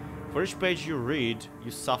 For each page you read, you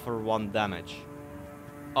suffer 1 damage.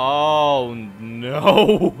 Oh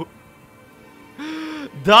no!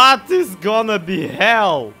 That is gonna be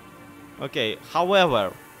hell! Okay,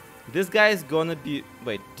 however, this guy is gonna be...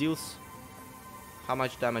 wait, deals... how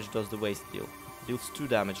much damage does the waste deal? Deals 2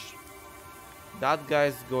 damage. That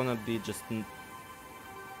guy's gonna be just...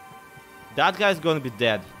 that guy's gonna be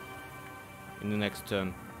dead in the next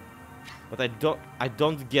turn. But I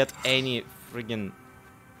don't get any friggin'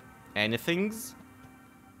 anythings.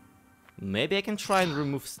 Maybe I can try and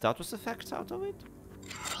remove status effects out of it.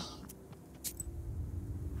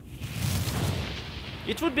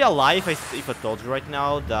 It would be a lie if I told you right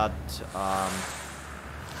now that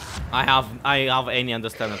I have any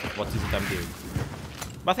understanding of what is it I'm doing.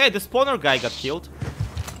 But hey, the spawner guy got killed.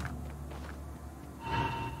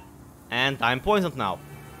 And I'm poisoned now.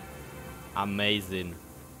 Amazing.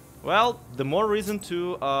 Well, the more reason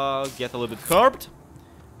to get a little bit curbed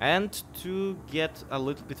and to get a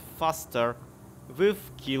little bit faster with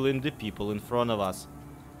killing the people in front of us.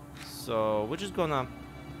 So we're just gonna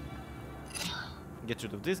get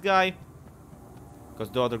rid of this guy because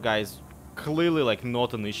the other guy is clearly like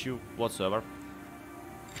not an issue whatsoever.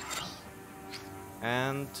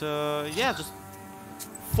 And yeah, just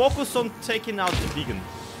focus on taking out the vegan.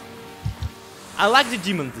 I like the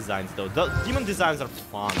demon designs though. The demon designs are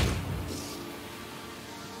fun.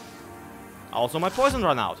 Also, my poison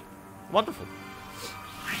ran out. Wonderful.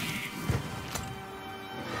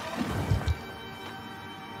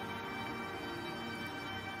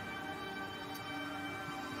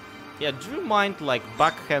 Yeah, do you mind like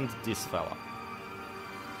backhand this fella?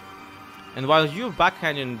 And while you're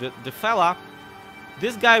backhanding the fella,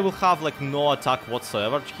 This guy will have like no attack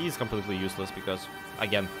whatsoever. He's completely useless because,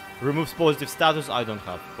 again, removes positive status. I don't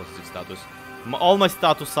have positive status. All my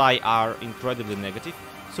status I are incredibly negative.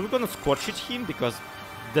 So we're gonna Scorch Hit him because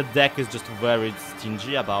the deck is just very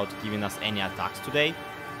stingy about giving us any attacks today.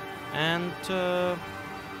 And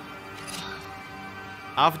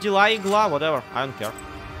Avdila Igla, whatever, I don't care.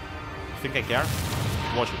 You think I care?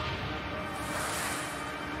 Watch it.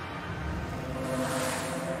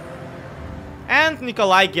 And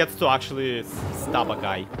Nikolai gets to actually stab a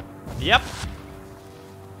guy. Yep.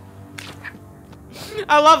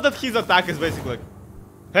 I love that his attack is basically like,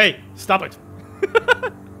 hey, stop it.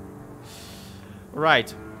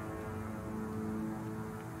 Right.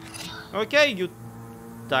 Okay, you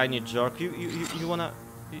tiny jerk. You wanna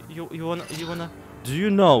do you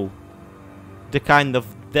know the kind of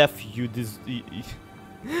death you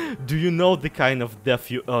do you know the kind of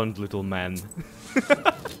death you earned, little man?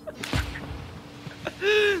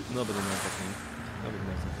 Nobody knows that name. Nobody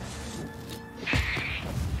knows that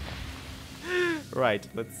name. Right,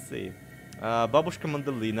 let's see. Babushka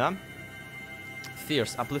Mandalina.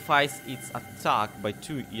 Fierce amplifies its attack by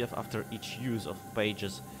 2 after each use of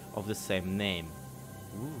pages of the same name.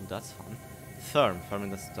 Ooh, that's fun. Firm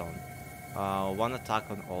in the stone. 1 attack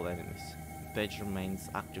on all enemies. Page remains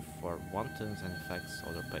active for 1 turn and affects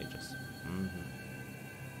other pages.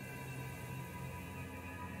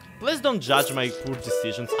 Please don't judge my poor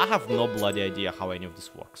decisions. I have no bloody idea how any of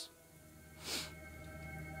this works.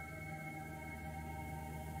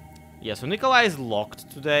 Yeah, so Nikolai is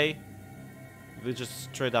locked today. We just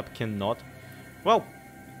straight up cannot. Well,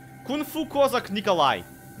 Kung Fu Kozak Nikolai.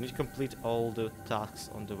 We need to complete all the tasks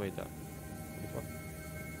on the way there.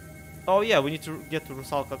 Oh yeah, we need to get to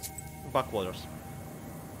Rusalka's backwaters.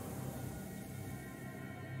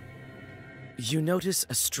 You notice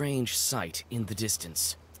a strange sight in the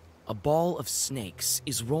distance. A ball of snakes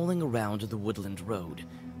is rolling around the woodland road,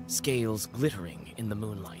 scales glittering in the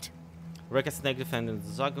moonlight. Wreck a snake defending the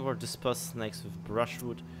Zagovar, disperse snakes with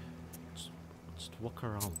brushwood. Just walk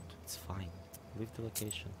around, it's fine. Leave the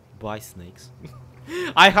location. Buy snakes.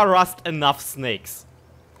 I harassed enough snakes.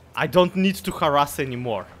 I don't need to harass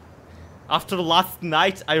anymore. After last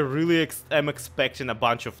night, I really am expecting a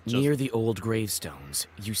bunch of just... Near the old gravestones,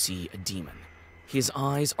 you see a demon. His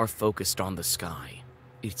eyes are focused on the sky.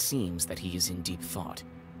 It seems that he is in deep thought.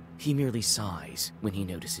 He merely sighs when he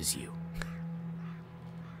notices you.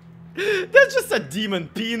 There's just a demon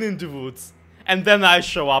peeing in the woods. And then I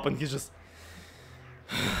show up and he's just...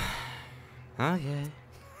 Okay.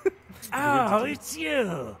 Oh, it's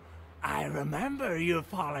you. I remember you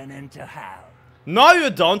falling into hell. No, you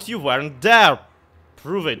don't. You weren't there.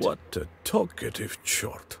 Prove it. What a talkative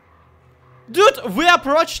chort. Dude, we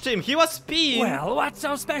approached him. He was peeing. Well, what's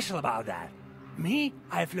so special about that? Me,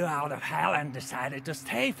 I flew out of hell and decided to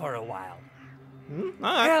stay for a while.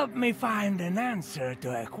 Help me find an answer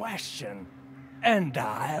to a question, and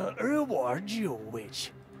I'll reward you,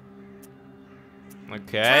 witch.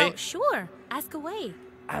 Okay. Well, sure. Ask away.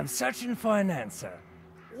 I'm searching for an answer.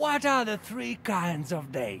 What are the 3 kinds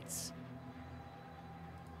of dates?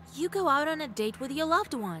 You go out on a date with your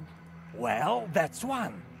loved one. Well, that's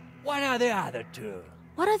one. What are the other 2?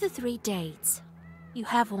 What are the 3 dates? You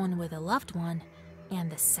have one with a loved one, and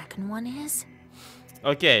the second one is?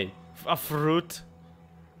 Okay, a fruit.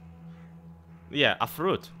 Yeah, a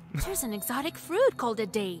fruit. There's an exotic fruit called a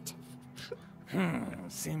date.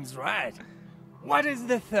 Seems right. What is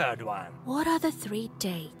the 3rd one? What are the 3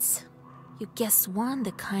 dates? You guess one,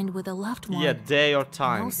 the kind with a loved one. Yeah, day or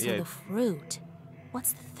time. And also yeah. the fruit.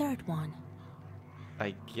 What's the 3rd one?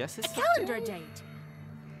 I guess it's a calendar date.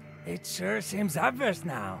 It sure seems obvious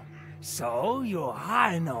now. So you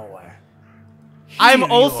are nowhere. I'm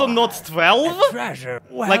also not 12? Treasure.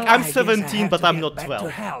 Well, like, I'm I 17, but I'm not back 12. To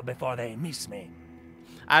hell before they miss me.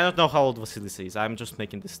 I don't know how old Vasilysa is. I'm just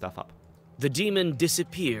making this stuff up. The demon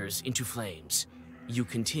disappears into flames. You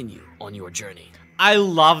continue on your journey. I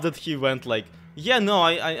love that he went like, yeah, no,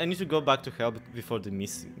 I need to go back to hell before they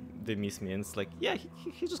miss me. And it's like, yeah,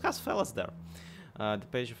 he just has fellas there. The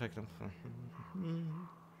page effect.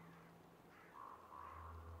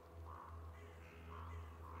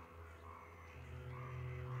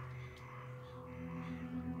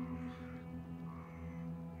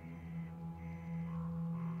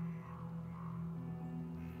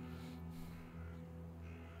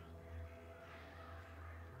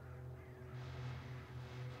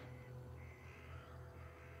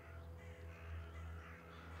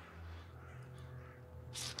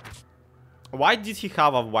 Why did he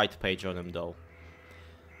have a white page on him though?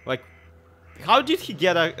 Like, how did he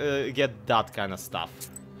get that kind of stuff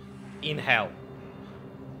in hell?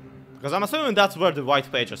 Because I'm assuming that's where the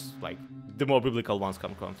white pages, like, the more biblical ones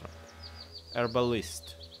come from.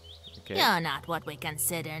 Herbalist. Okay. You're not what we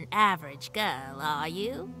consider an average girl, are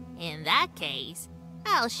you? In that case,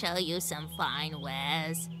 I'll show you some fine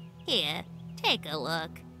wares. Here, take a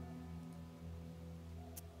look.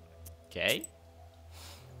 Okay.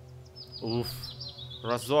 Oof.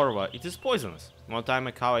 Razorva. It is poisonous. One time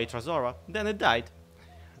a cow ate Razorva, then it died.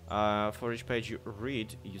 For each page you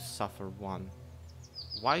read, you suffer 1.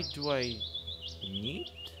 Why do I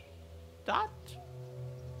need that?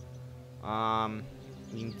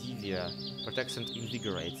 Indivia. Protects and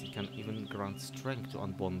invigorates. It can even grant strength to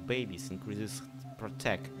unborn babies. Increases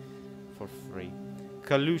protect for free.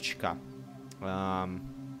 Kaluchka.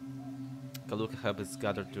 Kaluka habits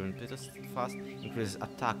gathered during Peter's fast. Increases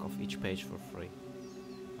attack of each page for free.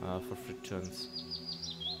 For free turns.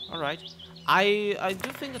 Alright. I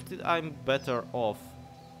do think that I'm better off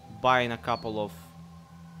buying a couple of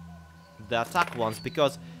the attack ones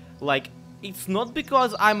because, like, it's not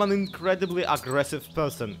because I'm an incredibly aggressive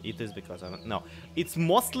person. It is because I'm no. It's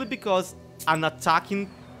mostly because an attacking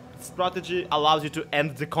strategy allows you to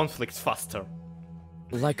end the conflict faster.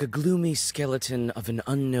 Like a gloomy skeleton of an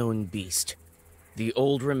unknown beast, the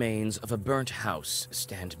old remains of a burnt house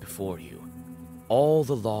stand before you. All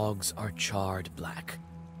the logs are charred black.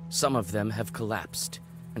 Some of them have collapsed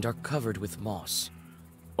and are covered with moss.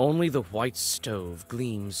 Only the white stove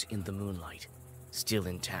gleams in the moonlight, still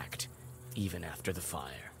intact, even after the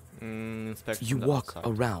fire. You walk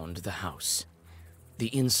around the house. The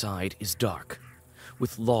inside is dark,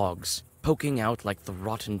 with logs poking out like the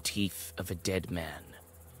rotten teeth of a dead man.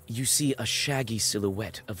 You see a shaggy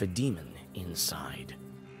silhouette of a demon inside.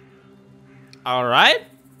 Alright.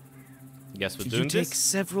 Guess we're doing You this. take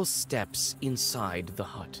several steps inside the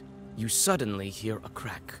hut. You suddenly hear a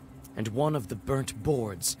crack, and one of the burnt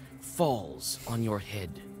boards falls on your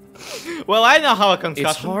head. Well, I know how a concussion...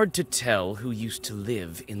 It's hard to tell who used to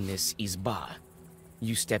live in this izba.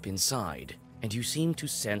 You step inside, and you seem to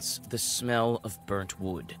sense the smell of burnt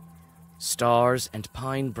wood. Stars and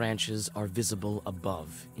pine branches are visible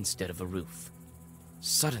above instead of a roof.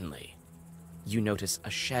 Suddenly, you notice a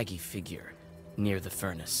shaggy figure near the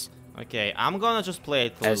furnace. Okay, I'm gonna just play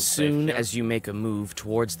it As soon as you make a move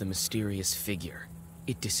towards the mysterious figure,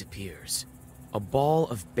 it disappears. A ball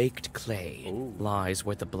of baked clay lies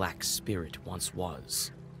where the black spirit once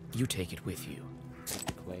was. You take it with you.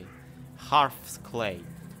 Clay. Hearth's clay.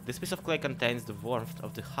 This piece of clay contains the warmth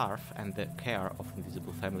of the hearth and the care of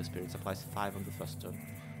invisible family spirits. Applies 5 on the first turn.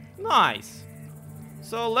 Nice!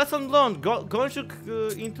 So, lesson learned. Go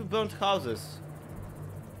into burnt houses.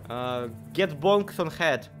 Get bonked on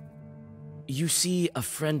head. You see a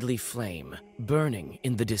friendly flame burning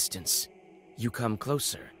in the distance. You come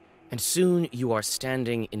closer, and soon you are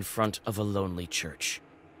standing in front of a lonely church.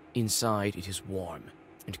 Inside it is warm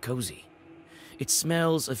and cozy. It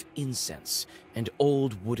smells of incense and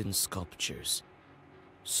old wooden sculptures.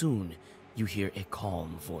 Soon you hear a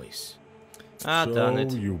calm voice. Done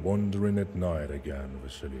it. So you're wandering at night again,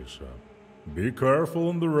 Vasilysa. Be careful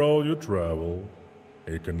on the road you travel.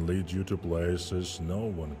 It can lead you to places no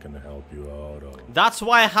one can help you out of. That's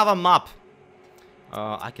why I have a map.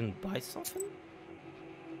 I can buy something?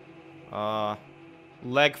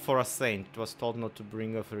 Leg for a saint. It was told not to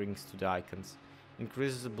bring offerings to the icons.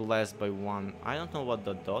 Increases blessed by 1. I don't know what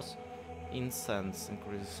that does. Incense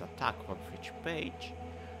increases attack for each page.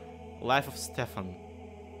 Life of Stefan.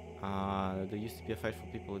 There used to be a faithful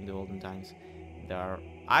people in the olden times.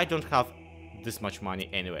 I don't have this much money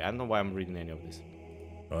anyway. I don't know why I'm reading any of this.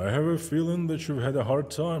 I have a feeling that you've had a hard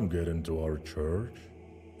time getting to our church.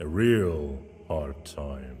 A real hard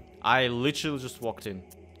time. I literally just walked in.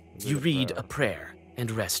 You read a prayer and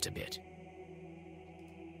rest a bit.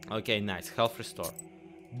 Okay, nice. Health restore.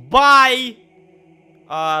 Bye!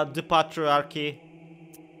 The patriarchy.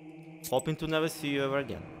 Hoping to never see you ever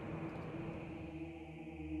again.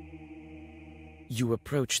 You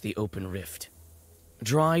approach the open rift.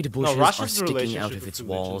 Dried bushes are sticking out of its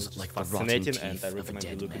walls like the rotten teeth of a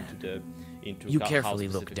dead man. You carefully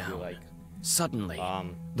look down. Suddenly,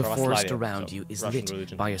 the forest around you is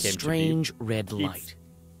lit by a strange red light.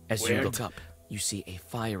 As you look up, you see a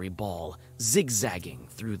fiery ball zigzagging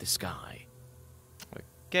through the sky.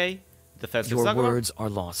 Okay. Your words are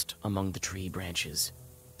lost among the tree branches.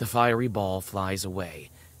 The fiery ball flies away,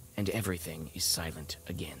 and everything is silent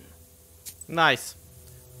again. Nice.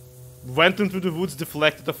 Went into the woods,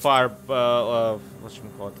 deflected a fire.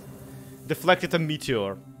 Whatchamacallit? Deflected a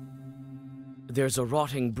meteor. There's a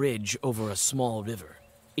rotting bridge over a small river,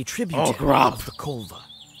 a tributary of the Kolva.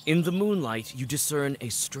 In the moonlight, you discern a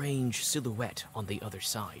strange silhouette on the other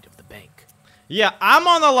side of the bank. Yeah, I'm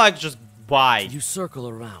gonna like just buy. You circle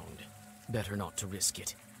around. Better not to risk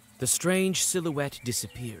it. The strange silhouette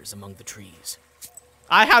disappears among the trees.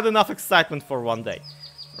 I had enough excitement for one day.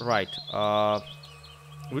 Right,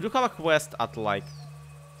 we do have a quest at like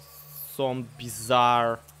some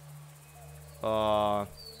bizarre at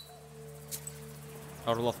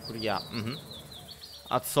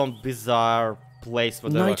some bizarre place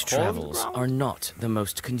where Night travels are not the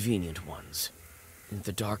most convenient ones. In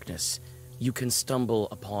the darkness, you can stumble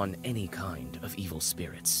upon any kind of evil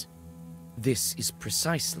spirits. This is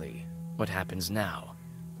precisely what happens now.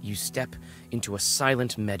 You step into a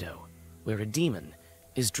silent meadow where a demon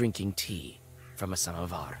is drinking tea from a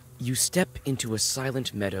samovar. You step into a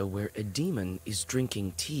silent meadow where a demon is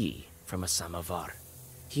drinking tea from a samovar.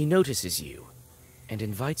 He notices you and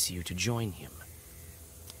invites you to join him.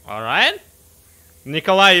 All right.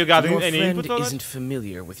 Nikolai, you got Your any friend input on isn't it?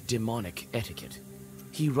 familiar with demonic etiquette.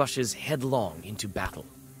 He rushes headlong into battle.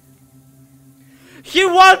 He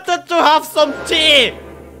wanted to have some tea!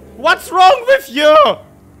 What's wrong with you?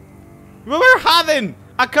 We were having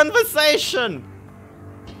a conversation!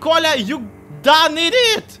 Kola, you damn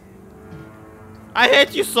idiot! I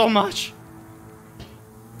hate you so much!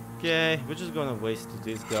 Okay, we're just gonna waste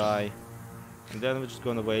this guy. And then we're just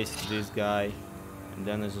gonna waste this guy. And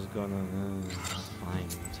then it's just gonna... that's fine,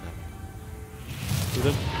 whatever. Could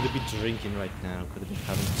have been drinking right now, could have been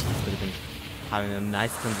having tea, could have been having a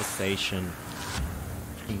nice conversation.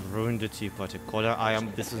 And ruin the tea party. Kola,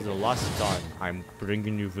 this is the last time I'm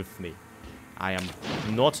bringing you with me. I am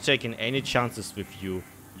not taking any chances with you,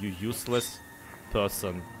 you useless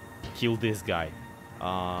person. Kill this guy.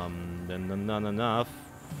 Enough.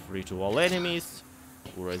 Free to all enemies.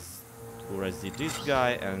 Urazi this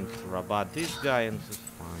guy and Rabat this guy and it's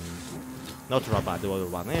fine. Not Rabat, the other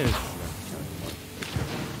one.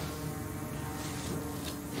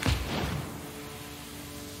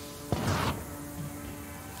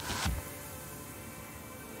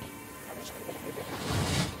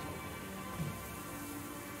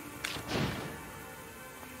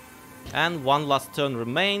 And one last turn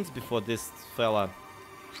remains before this fella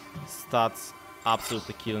starts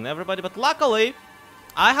absolutely killing everybody. But luckily,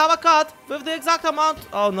 I have a cut with the exact amount.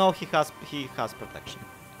 Oh no, he has protection.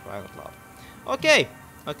 Crying out loud. Okay.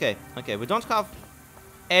 We don't have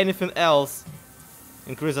anything else.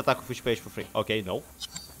 Increase attack of each page for free. Okay, no.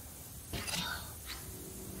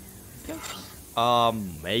 Okay.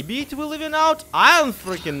 Maybe it will even out. I don't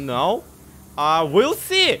freaking know. We'll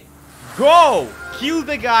see. Go! Kill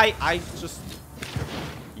the guy.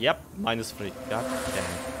 Yep, -3. God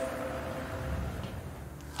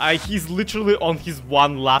damn. He's literally on his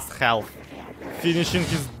one last health. Finishing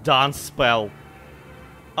his dance spell.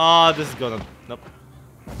 This is gonna... Nope.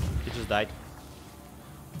 He just died.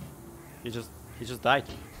 He just died.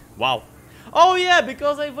 Wow. Oh yeah,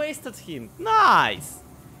 because I wasted him. Nice!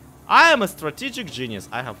 I am a strategic genius.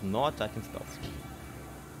 I have no attacking spells.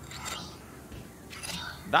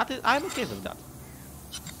 I'm okay with that.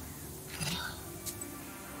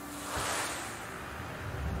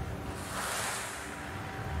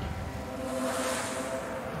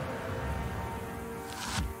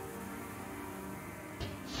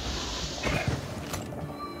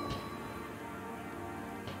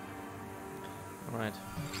 All right.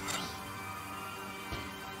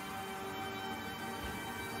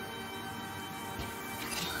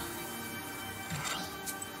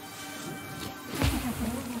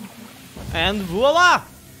 And voila!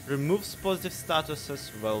 Removes positive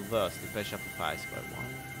statuses well versed. The page amplifies by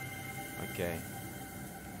 1. Okay.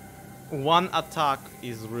 One attack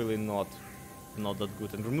is really not that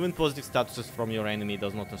good. And removing positive statuses from your enemy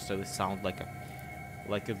does not necessarily sound like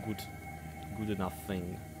a good enough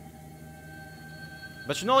thing.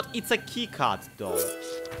 But you know what? It's a key card though.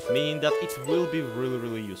 Meaning that it will be really,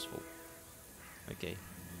 really useful. Okay.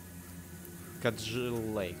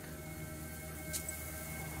 Kajil Lake.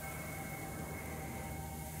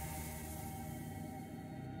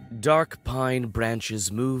 Dark pine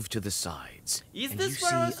branches move to the sides. Is and this you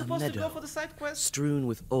where I see was supposed a to go meadow for the side quest? strewn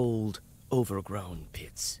with old, overgrown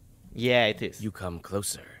pits. Yeah, it is. You come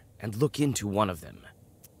closer and look into one of them.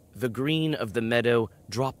 The green of the meadow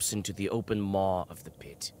drops into the open maw of the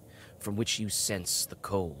pit, from which you sense the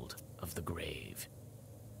cold of the grave.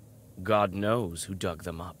 God knows who dug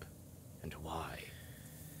them up and why.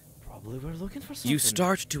 Probably we're looking for something. You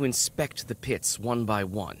start to inspect the pits one by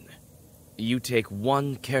one. You take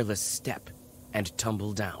one careless step and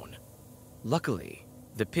tumble down. Luckily,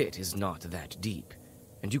 the pit is not that deep,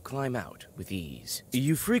 and you climb out with ease.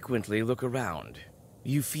 You frequently look around.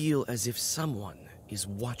 You feel as if someone is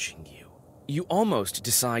watching you. You almost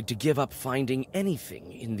decide to give up finding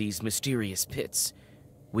anything in these mysterious pits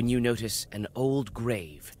when you notice an old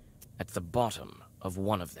grave at the bottom of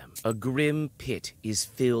one of them. A grim pit is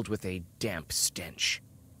filled with a damp stench.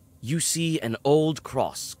 You see an old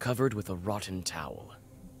cross covered with a rotten towel.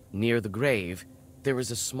 Near the grave, there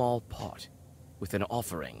is a small pot with an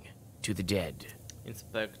offering to the dead.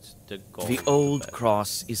 Inspect the gold. The old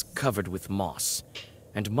cross is covered with moss,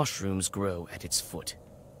 and mushrooms grow at its foot.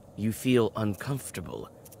 You feel uncomfortable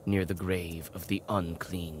near the grave of the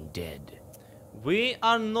unclean dead. We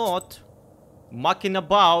are not mucking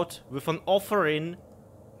about with an offering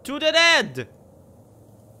to the dead.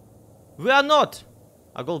 We are not.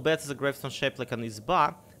 A gold bed is a gravestone shaped like an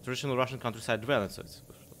izba, traditional Russian countryside dwelling, so it's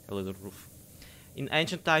a little roof. In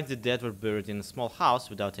ancient times, the dead were buried in a small house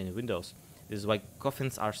without any windows. This is why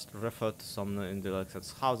coffins are referred to some in the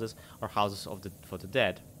as houses or houses of for the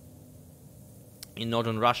dead. In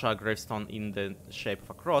northern Russia, a gravestone in the shape of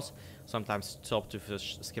a cross, sometimes topped with a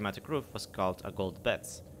schematic roof, was called a gold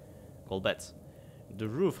beds. The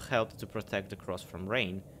roof helped to protect the cross from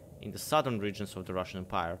rain. In the southern regions of the Russian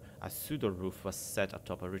Empire, a pseudo-roof was set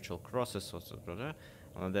atop a ritual crosses.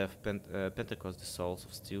 On the day of Pentecost, the souls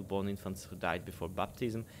of stillborn infants who died before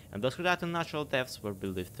baptism and those who died in natural deaths were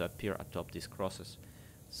believed to appear atop these crosses.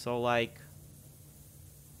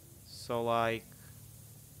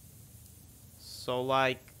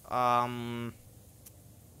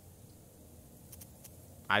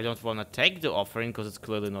 I don't want to take the offering because it's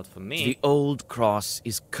clearly not for me. The old cross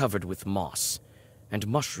is covered with moss, and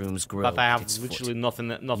mushrooms grow but I have at its literally foot. nothing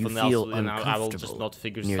You else, feel and I will just not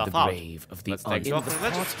figure near stuff the out. grave of the Let's take the in the offering.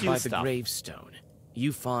 Let's pot just steal by the stuff. gravestone,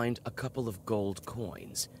 you find a couple of gold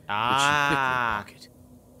coins, which you Ah. quickly pocket.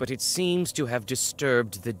 But it seems to have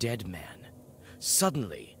disturbed the dead man.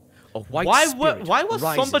 Suddenly, a white spirit why was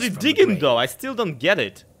rises somebody from the digging grave. though? I still don't get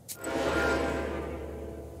it.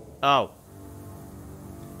 Oh.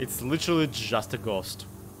 It's literally just a ghost.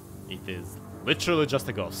 It is literally just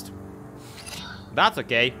a ghost. That's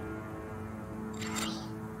okay.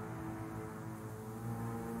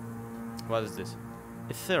 What is this?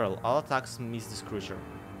 Ethereal. All attacks miss this creature.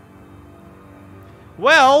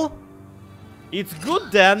 Well, it's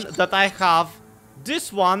good then that I have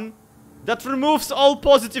this one that removes all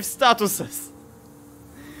positive statuses.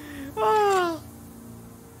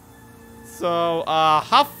 So,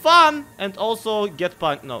 have fun and also get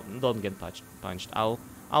punched. No, don't get punched.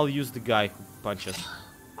 I'll use the guy who punches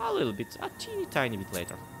a little bit, a teeny tiny bit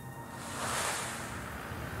later.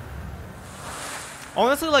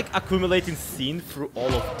 Honestly, like, accumulating sin through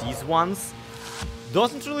all of these ones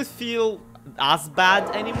doesn't really feel as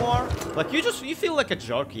bad anymore. Like, you feel like a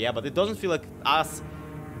jerk, yeah, but it doesn't feel like as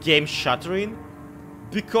game-shattering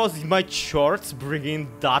because my charts bring in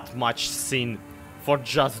that much sin for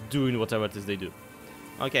just doing whatever it is they do.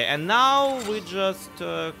 Okay, and now we just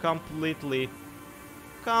completely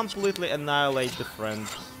annihilate the friend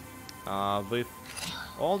with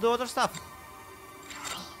all the other stuff.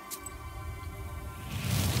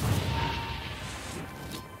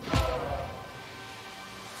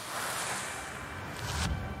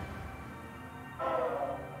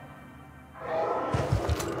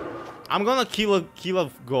 I'm gonna kill a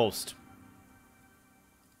ghost.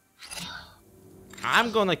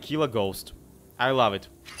 I'm gonna kill a ghost. I love it.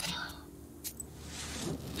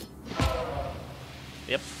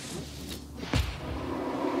 Yep.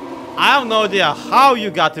 I have no idea how you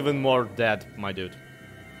got even more dead, my dude.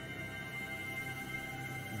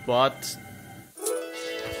 But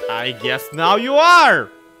I guess now you are.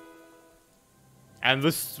 And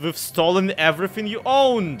we've stolen everything you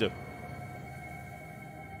owned.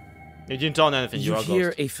 You didn't own anything, you are a hear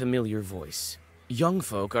ghost. a familiar voice. Young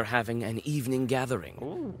folk are having an evening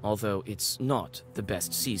gathering, although it's not the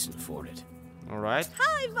best season for it. Alright.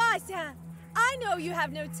 Hi, Vasya! I know you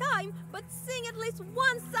have no time, but sing at least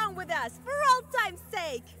one song with us, for old time's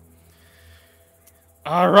sake!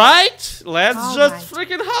 Alright, let's All just right.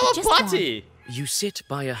 freaking have a Just party! You sit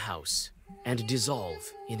by a house and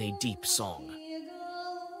dissolve in a deep song.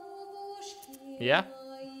 Yeah,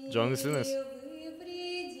 join the sinners.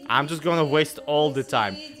 I'm just gonna waste all the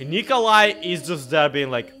time. Nikolai is just there being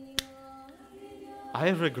like, I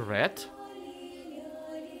regret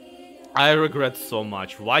so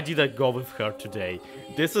much. Why did I go with her today?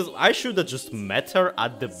 I should have just met her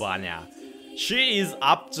at the banya. She is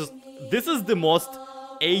this is the most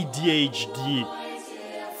ADHD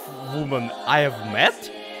woman I have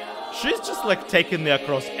met. She's just like taking me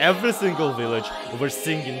across every single village. We're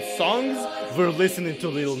singing songs, we're listening to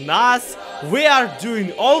Lil Nas. We are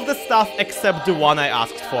doing all the stuff except the one I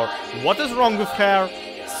asked for. What is wrong with her?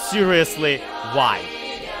 Seriously, why?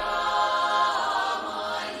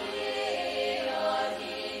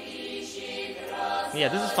 Yeah,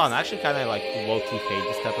 this is fun. I actually kind of like low-key hate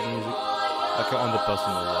this type of music, like on the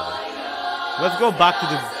personal level. Let's go back to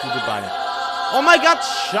the banya. Oh my god,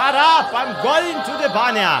 shut up! I'm going to the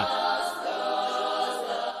banya!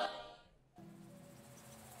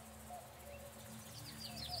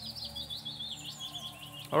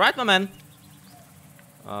 Alright, my man.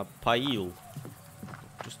 Pail.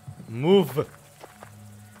 Just move.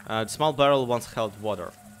 The small barrel once held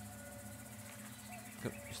water.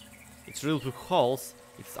 It's riddled with holes.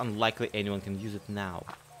 It's unlikely anyone can use it now.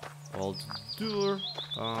 Old door.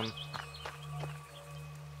 Come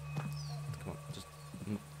on, just.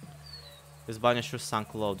 This banya sure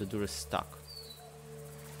sunk low. The door is stuck.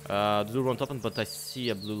 The door won't open, but I see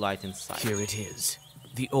a blue light inside. Here it is.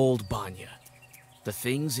 The old banya. The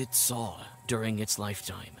things it saw during its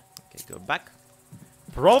lifetime. Okay, go back.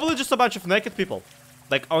 Probably just a bunch of naked people.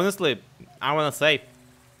 Like, honestly, I wanna say,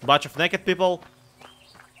 bunch of naked people.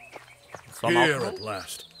 Some here at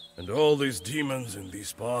last. And all these demons in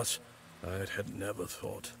these parts, I had never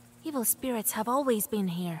thought. Evil spirits have always been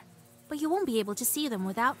here, but you won't be able to see them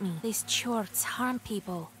without me. These chorts harm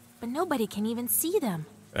people, but nobody can even see them.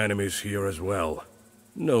 Enemies here as well.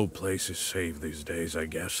 No place is safe these days, I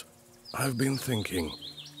guess. I've been thinking,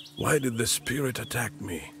 why did the spirit attack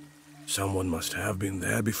me? Someone must have been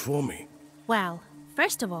there before me. Well,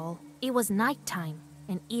 first of all, it was nighttime,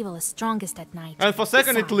 and evil is strongest at night. And for a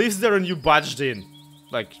second it lives there and you budged in.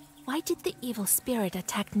 Like... Why did the evil spirit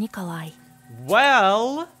attack Nikolai?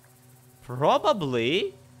 Well...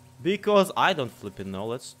 Probably... Because I don't flipping know.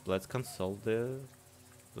 Let's consult the...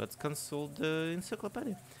 Let's consult the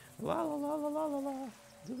encyclopedia. La la la la la la la.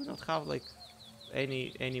 Do we not have like...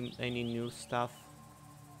 Any new stuff?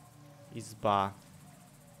 Izba.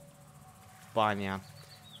 Banya.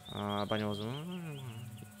 Banya was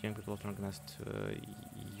young people often organized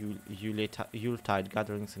Yuletide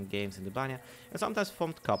gatherings and games in the Banya, and sometimes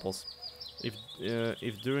formed couples.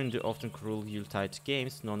 If during the often cruel Yuletide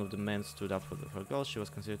games none of the men stood up for her girl, she was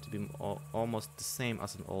considered to be almost the same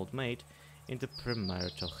as an old maid in the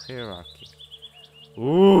premarital hierarchy.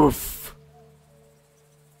 Oof!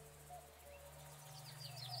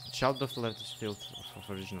 Childbirth left this field of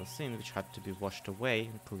original sin, which had to be washed away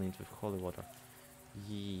and cleaned with holy water.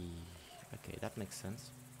 Yee. Okay, that makes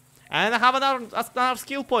sense. And I have another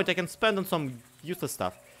skill point I can spend on some useless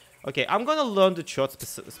stuff. Okay, I'm gonna learn the short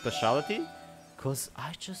speciality, cause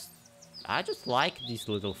I just like these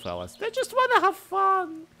little fellas. They just wanna have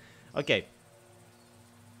fun. Okay.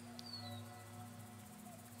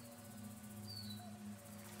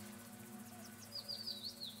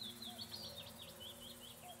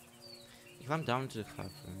 If I'm down to the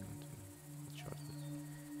half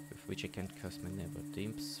with which I can't curse my neighbor, the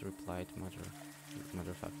imps replied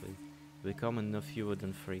matter-of-factly. We come in no fewer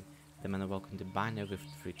than 3. The men welcomed the Banya with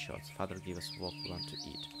 3 shots. Father gave us what we want to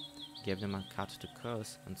eat. Gave them a cat to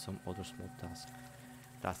curse and some other small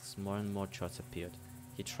tasks. More and more shots appeared.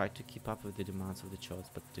 He tried to keep up with the demands of the shots,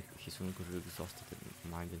 but he soon grew exhausted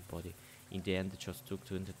in mind and body. In the end, the shots took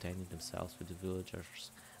to entertaining themselves with the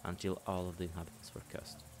villagers until all of the inhabitants were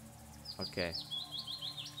cursed. Okay.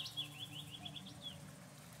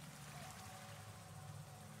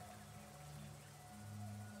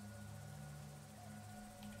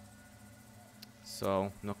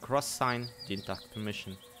 So, no cross sign, didn't ask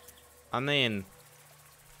permission. I mean...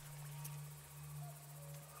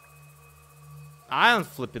 I don't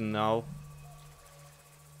flipping know.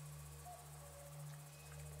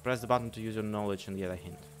 Press the button to use your knowledge and get a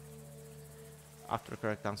hint. After a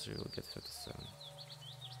correct answer, you will get 37.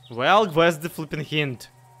 Well, where's the flipping hint?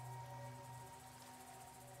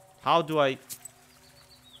 How do I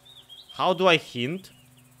hint?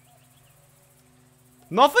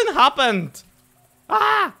 Nothing happened!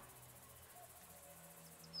 Ah!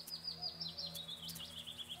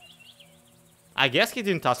 I guess he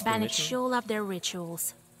didn't ask Bandits permission. sure love their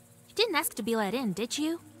rituals. You didn't ask to be let in, did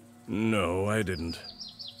you? No, I didn't.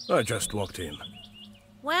 I just walked in.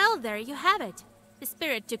 Well, there you have it. The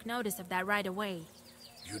spirit took notice of that right away.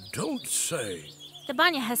 You don't say. The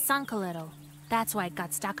banya has sunk a little. That's why it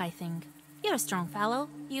got stuck, I think. You're a strong fellow.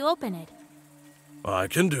 You open it. I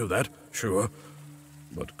can do that, sure.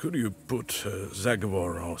 But could you put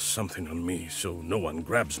Zagavor or something on me so no one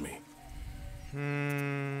grabs me?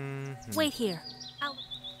 Wait here.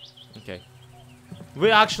 Okay.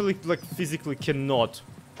 We actually, like, physically cannot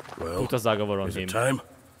Well, put a Zagavor on is him. it time?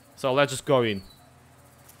 So let's just go in.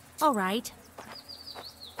 All right.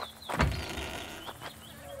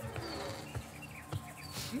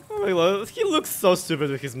 Oh my God, he looks so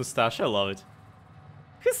stupid with his mustache. I love it.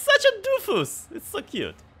 He's such a doofus. It's so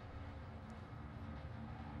cute.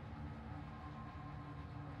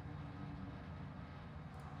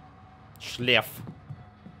 Schleff.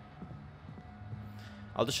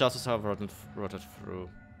 All the shelters have rotted through.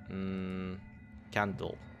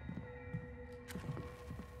 Candle.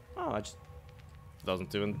 Oh, I just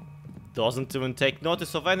doesn't even take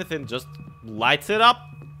notice of anything. Just lights it up.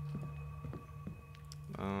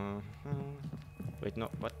 Wait, no,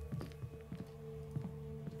 what?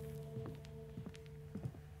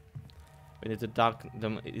 We need to dark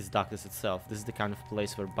them is darkness itself. This is the kind of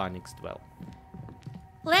place where Banniks dwell.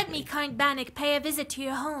 Let me, kind Bannik, pay a visit to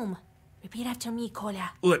your home. Repeat after me,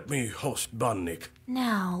 Kolya. Let me host Bannik.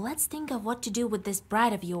 Now, let's think of what to do with this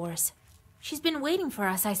bride of yours. She's been waiting for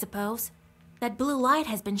us, I suppose. That blue light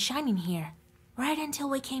has been shining here, right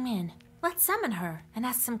until we came in. Let's summon her and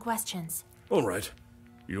ask some questions. All right.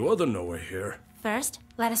 You are the knower here. First,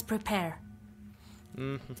 let us prepare.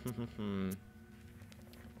 Draw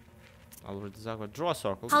a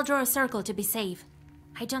circle. I'll draw a circle to be safe.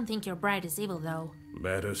 I don't think your bride is evil, though.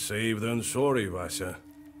 Better safe than sorry, Vasa.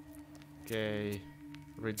 Okay.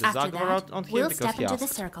 Read the After Zagvar that, on him we'll because step he into the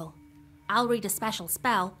asked. circle. I'll read a special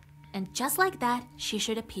spell, and just like that, she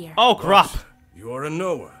should appear. Oh, crap! You are a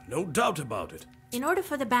knower, no doubt about it. In order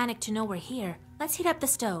for the Bannik to know we're here, let's heat up the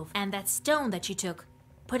stove. And that stone that you took,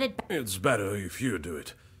 put it back. It's better if you do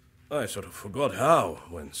it. I sort of forgot how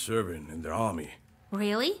when serving in the army.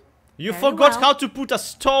 Really? You Very forgot well. how to put a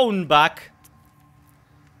stone back.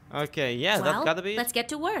 Okay, yeah, Well, that gotta be it. let's get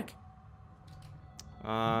to work.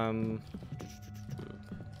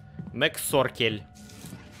 Make circle.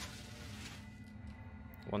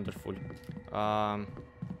 Wonderful.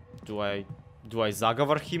 Do I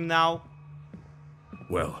Zagavar him now?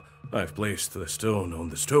 Well, I've placed the stone on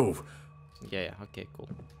the stove. Yeah, okay, cool.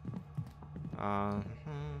 I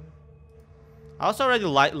also already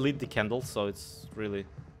lit the candle, so it's really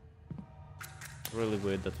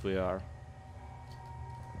weird that we are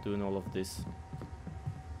doing all of this.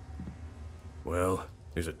 Well,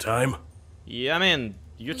 is it time? Yeah, I mean,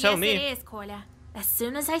 you tell me. Yes, it is, Kolya. As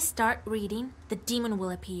soon as I start reading, the demon will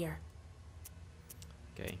appear.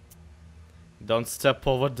 Okay. Don't step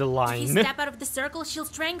over the line. If you step out of the circle, she'll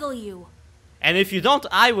strangle you. And if you don't,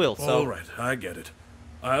 I will, so... All right, I get it.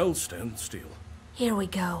 I'll stand still. Here we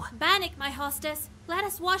go. Bannik, my hostess, let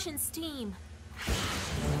us wash in steam.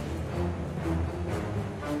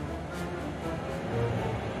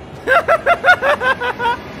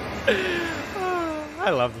 I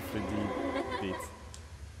love the 3D beats.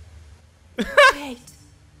 Wait.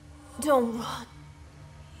 Don't run.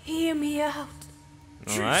 Hear me out.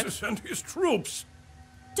 Alright. Jesus and his troops!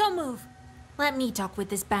 Don't move. Let me talk with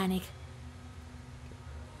this Bannik.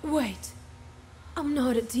 Wait. I'm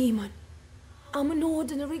not a demon. I'm an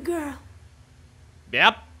ordinary girl.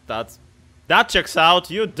 Yep, that checks out.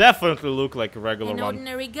 You definitely look like a regular An one.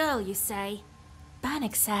 ordinary girl, you say?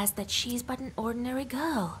 Bannik says that she's but an ordinary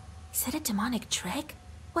girl. Is that a demonic trick?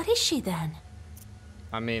 What is she then?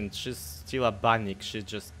 I mean, she's still a Bannik.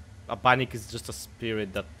 A Bannik is just a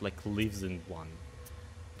spirit that, like, lives in one.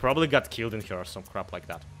 Probably got killed in her or some crap like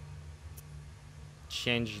that.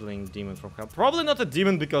 Changeling demon from hell. Probably not a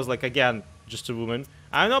demon because, like, again, just a woman.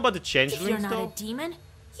 I don't know about the If changelings you're not though. a demon,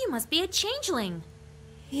 you must be a changeling.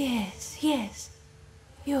 Yes, yes.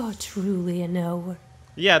 You're truly a knower.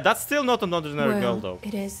 Yeah, that's still not an ordinary girl though.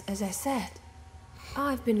 It is as I said.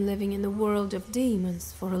 I've been living in the world of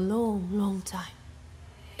demons for a long, long time.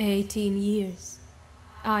 18 years.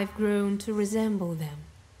 I've grown to resemble them.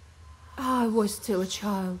 I was still a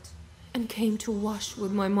child and came to wash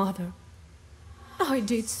with my mother. I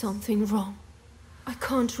did something wrong. I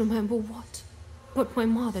can't remember what, but my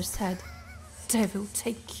mother said, "Devil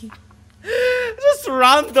take you." Just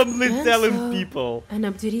randomly And telling so, people. And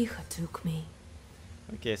Abdericha took me.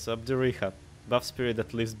 Okay, so Abdericha, buff spirit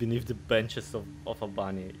that lives beneath the benches of a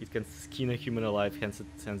bunny. It can skin a human alive, hence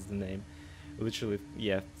the name. Literally,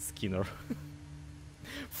 yeah, Skinner.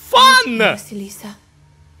 Fun! Vasilysa,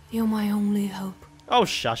 you're my only hope. Oh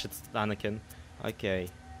shush, it's Anakin. Okay.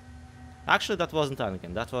 Actually, that wasn't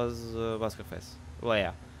Anakin. That was Vasilysa. Well,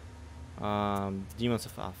 yeah. Demons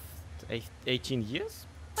of 18 years?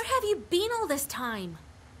 Where have you been all this time?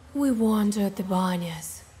 We wandered the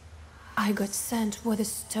banyas. I got sent where the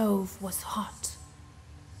stove was hot.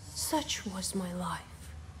 Such was my life.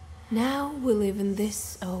 Now we live in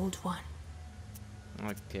this old one.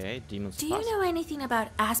 Okay, demons Do of you Aspen. know anything about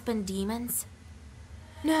Aspen demons?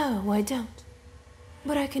 No, I don't.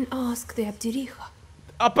 But I can ask the Abdericha.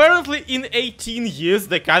 Apparently, in 18 years,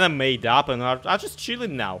 they kind of made up and are just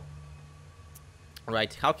chilling now.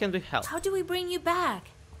 Right, how can we help? How do we bring you back?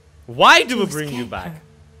 Why do we To bring you escape back? her.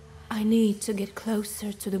 I need to get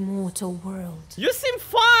closer to the mortal world. You seem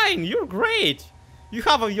fine. You're great. You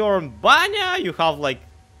have your own banya. You have like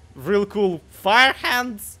real cool fire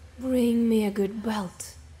hands. Bring me a good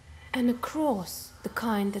belt and a cross, the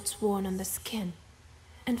kind that's worn on the skin,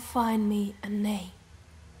 and find me a name.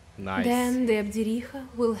 Nice. Then the Abdiricha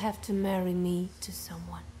will have to marry me to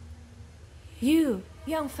someone. You,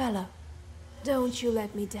 young fella, don't you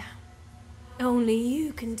let me down. Only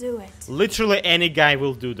you can do it. Literally any guy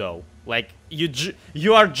will do though. Like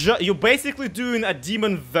you're basically doing a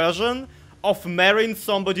demon version of marrying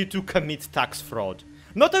somebody to commit tax fraud.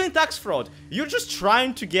 Not even tax fraud. You're just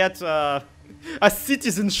trying to get a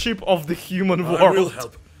citizenship of the human world. I will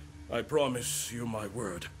help. I promise you my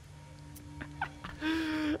word.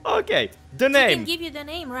 Okay, the I name. can give you the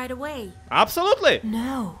name right away. Absolutely.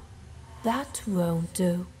 No, that won't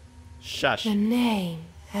do. Shush. The name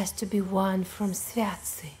has to be one from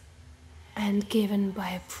XIXth and given by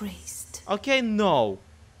a priest. Okay, no.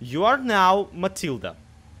 You are now Matilda.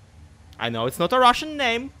 I know it's not a Russian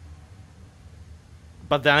name,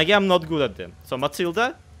 but then again, I'm not good at them. So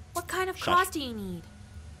Matilda. What kind of cross do you need?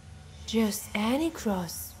 Just any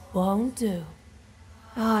cross won't do.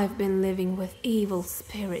 I've been living with evil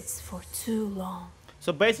spirits for too long.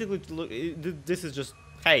 So basically, this is just,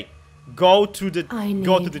 hey, go to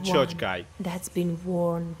the church guy. That's been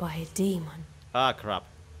worn by a demon. Ah, crap.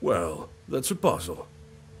 Well, that's a puzzle.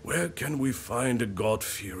 Where can we find a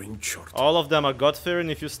God-fearing church? All of them are God-fearing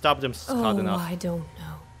if you stop them hard enough. I don't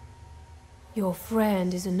know. Your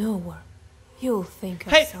friend is a knower. You'll think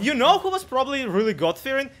of Hey, something. you know who was probably really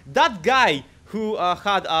God-fearing? That guy who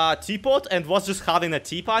had a teapot and was just having a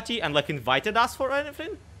tea party and like invited us for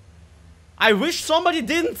anything. I wish somebody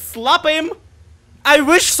didn't slap him. I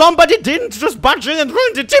wish somebody didn't just barge in and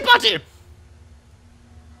ruin the tea party.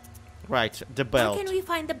 Right, the belt. Where can we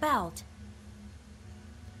find the belt?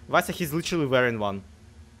 Vasa, he's literally wearing one.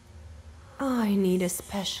 I need a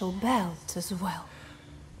special belt as well.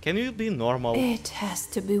 Can you be normal? It has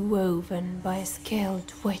to be woven by a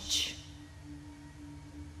skilled witch.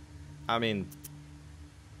 I mean,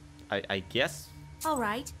 I guess. All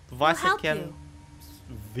right, Vasa we'll help can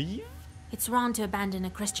you. weave? It's wrong to abandon a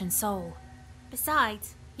Christian soul.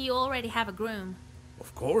 Besides, you already have a groom.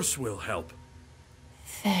 Of course we'll help.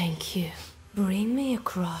 Thank you. Bring me a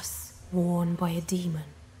cross worn by a demon,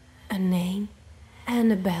 a name,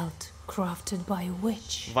 and a belt crafted by a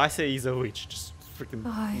witch. Vasa is a witch. Just freaking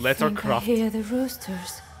let her I craft. hear the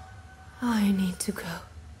roosters. I need to go.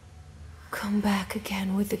 Come back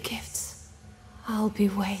again with the gifts. I'll be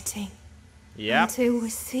waiting. Yeah. Until we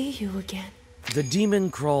see you again. The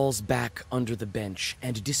demon crawls back under the bench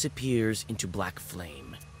and disappears into black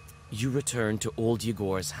flame. You return to old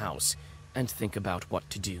Yegor's house and think about what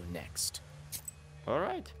to do next.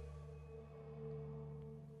 Alright.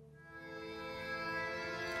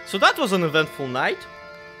 So that was an eventful night.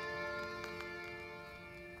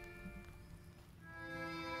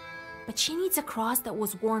 But she needs a cross that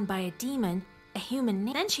was worn by a demon, a human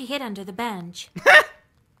name. Then she hid under the bench.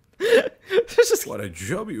 What a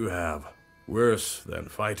job you have. Worse than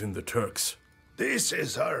fighting the Turks. This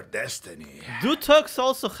is our destiny. Do Turks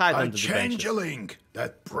also hide A under the benches? changeling,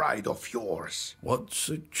 that bride of yours. What's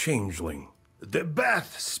a changeling? The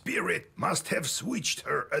Bath spirit must have switched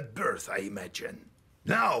her at birth, I imagine.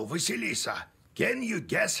 Now, Vasilysa, can you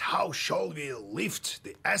guess how shall we lift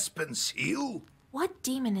the aspen seal? What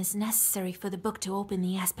demon is necessary for the book to open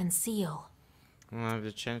the aspen seal?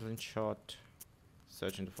 The changeling shot.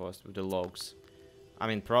 Searching the forest with the logs. I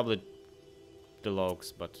mean, probably the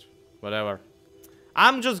logs, but whatever.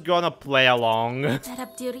 I'm just gonna play along. That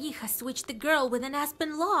Abdiricha switched the girl with an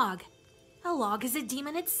aspen log. A log is a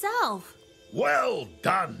demon itself. Well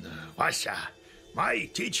done, Vasya. My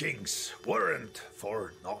teachings weren't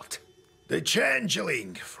for naught. The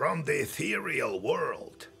changeling from the ethereal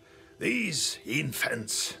world. These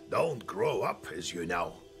infants don't grow up, as you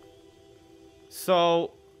know.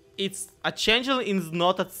 So, it's a changeling is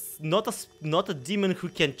not a demon who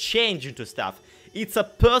can change into stuff. It's a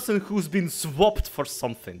person who's been swapped for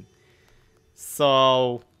something.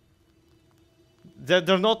 So,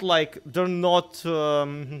 they're not like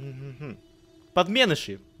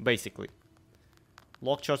подменыши, basically.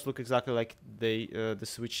 Log charts look exactly like the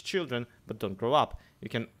switched children, but don't grow up. You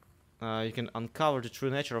can uncover the true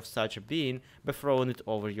nature of such a being by throwing it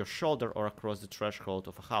over your shoulder or across the threshold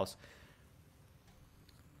of a house.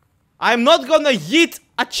 I'm not gonna yeet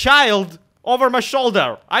a child over my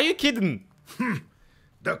shoulder. Are you kidding?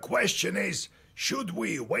 The question is, should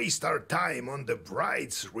we waste our time on the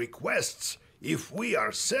bride's requests if we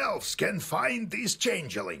ourselves can find this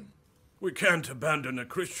changeling? We can't abandon a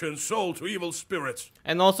Christian soul to evil spirits.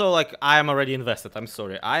 And also, like, I am already invested. I'm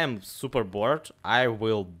sorry. I am super bored. I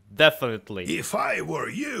will definitely. If I were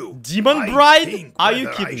you, Demon bride? Are you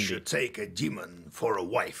kidding me? I should take a demon for a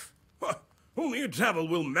wife. Only a devil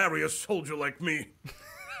will marry a soldier like me.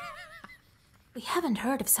 We haven't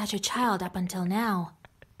heard of such a child up until now.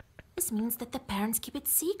 This means that the parents keep it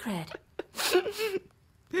secret.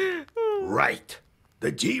 Right.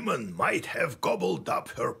 The demon might have gobbled up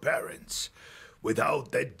her parents.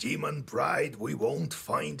 Without that demon bride, we won't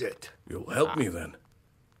find it. You'll help me then.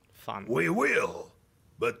 Fun. We will.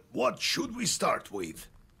 But what should we start with?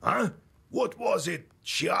 Huh? What was it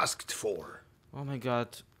she asked for? Oh my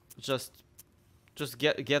god. Just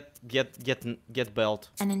get belt.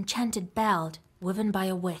 An enchanted belt woven by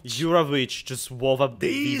a witch. You're a witch. Just wove a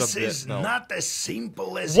This is not as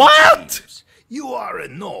simple as what? It seems. You are a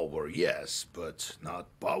knower, yes, but not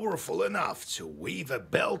powerful enough to weave a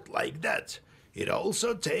belt like that. It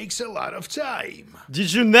also takes a lot of time.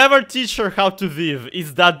 Did you never teach her how to weave?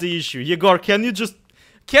 Is that the issue? Yegor, can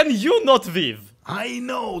you not weave? I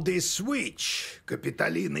know this witch,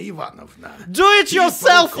 Kapitalina Ivanovna. Do it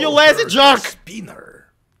yourself, you lazy jerk!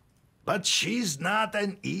 Spinner. But she's not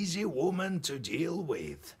an easy woman to deal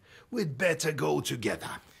with. We'd better go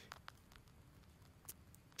together.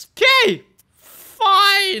 Okay!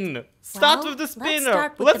 Fine! Start with the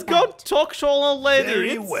spinner. Let's go talk to old lady.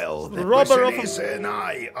 Very well. Vasilysa and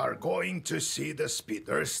I are going to see the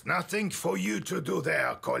spinners. Nothing for you to do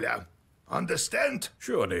there, Kolya. Understand?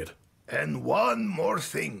 Sure did. And one more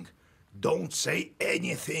thing. Don't say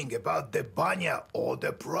anything about the banya or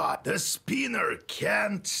the brat. The spinner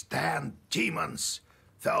can't stand demons,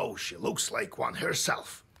 though she looks like one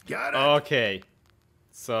herself. Got it? Okay.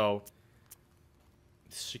 So...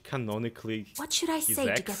 is she canonically What should I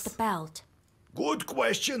say to get the belt? Good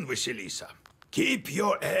question, Vasilysa. Keep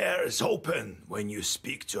your ears open when you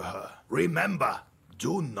speak to her. Remember,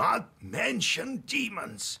 do not mention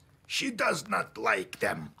demons. She does not like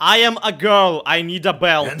them. I am a girl. I need a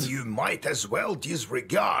belt. And you might as well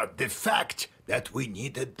disregard the fact that we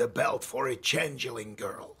needed the belt for a changeling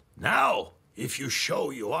girl. Now, if you show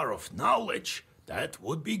you are of knowledge, that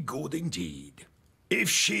would be good indeed. If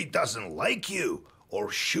she doesn't like you, or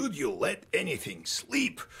should you let anything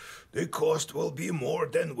sleep, the cost will be more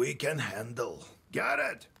than we can handle. Got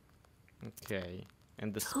it? Okay.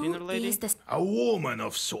 And the spinner lady? A woman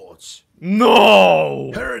of sorts.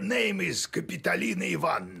 No! Her name is Kapitalina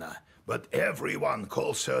Ivanovna, but everyone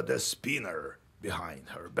calls her the spinner behind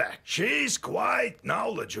her back. She's quite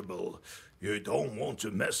knowledgeable. You don't want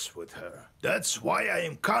to mess with her. That's why I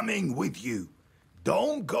am coming with you.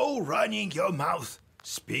 Don't go running your mouth.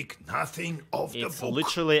 Speak nothing of the book. It's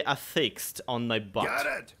literally a fixed on my butt. Got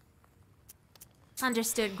it?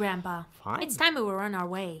 Understood, Grandpa. Fine. It's time we were on our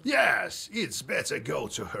way. Yes, it's better go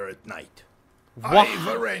to her at night. What? I've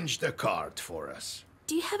arranged a cart for us.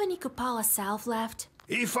 Do you have any Kupala salve left?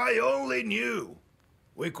 If I only knew.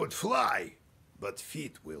 We could fly, but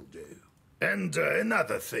feet will do. And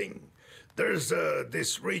another thing. There's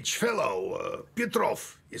this rich fellow,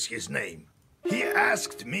 Petrov is his name. He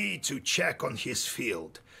asked me to check on his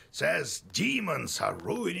field. Says demons are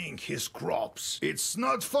ruining his crops. It's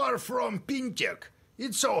not far from Pintek.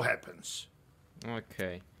 It so happens.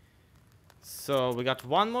 Okay. So, we got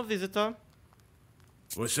one more visitor.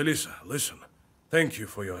 Vasilysa, listen. Thank you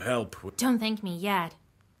for your help. Don't thank me yet.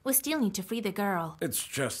 We still need to free the girl. It's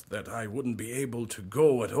just that I wouldn't be able to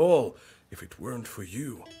go at all if it weren't for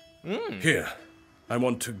you. Here, I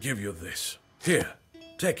want to give you this. Here,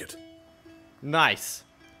 take it. Nice.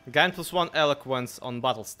 Gain +1 eloquence on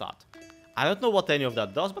battle stat. I don't know what any of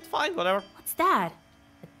that does, but fine, whatever. What's that?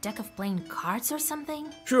 A deck of playing cards or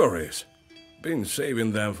something? Sure is. Been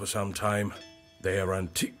saving them for some time. They are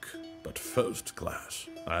antique, but first class.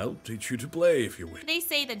 I'll teach you to play if you wish. They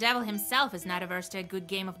say the devil himself is not averse to a good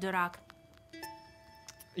game of Durak.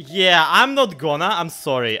 Yeah, I'm not gonna. I'm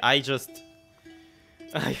sorry. I hate this game.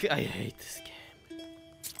 I hate this game.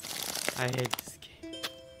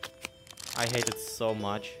 I hate it so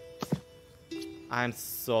much. I'm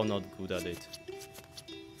so not good at it.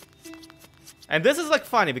 And this is like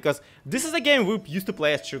funny because this is a game we used to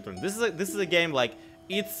play as children. This is a game like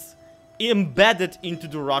it's embedded into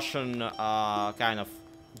the Russian kind of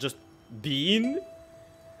just being.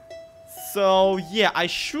 So yeah, I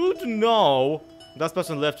should know. That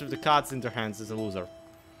person left with the cards in their hands is a loser.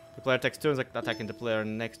 The player takes turns attacking the player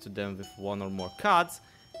next to them with 1 or more cards.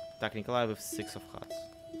 Technically with 6 of cards.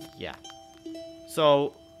 Yeah.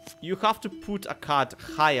 So you have to put a card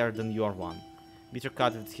higher than your one. Beat your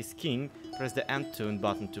card with his king. Press the end tune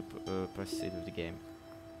button to proceed with the game.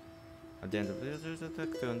 At the end of the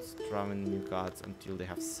attack turns, drawing new cards until they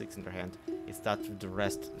have 6 in their hand. It starts with the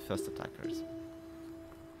rest first attackers.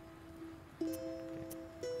 Okay.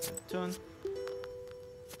 Turn.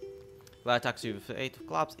 Well, attacks you with 8 of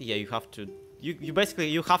clubs. Yeah, you have to. You basically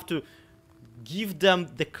you have to give them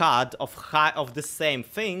the card of the same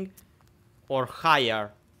thing, or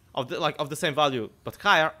higher, of the same value but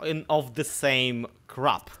higher, of the same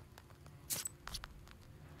crop.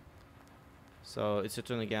 So it's your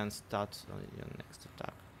turn again. Start on your next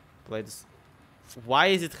attack. Play this. Why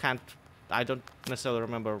is it hand? I don't necessarily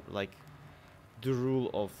remember like the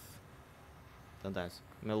rule of. Sometimes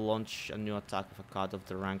you may launch a new attack with a card of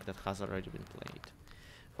the rank that has already been played.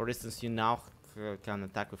 For instance, you now can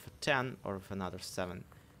attack with a 10 or with another 7.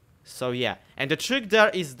 So yeah, and the trick there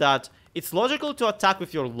is that it's logical to attack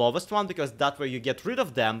with your lowest one because that way you get rid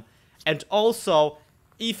of them, and also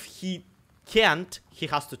if he can't, he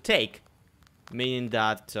has to take, meaning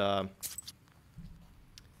that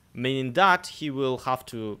he will have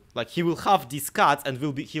to he will have these cards and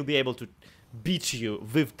he'll be able to beat you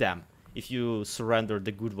with them if you surrender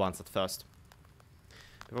the good ones at first.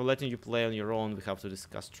 Before letting you play on your own, we have to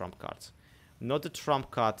discuss trump cards. Note the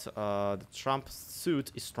trump card. The trump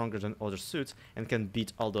suit is stronger than other suits and can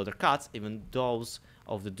beat all the other cards, even those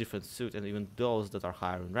of the different suit and even those that are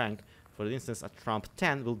higher in rank. For instance, a trump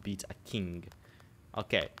 10 will beat a king.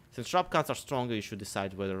 Okay, since trump cards are stronger, you should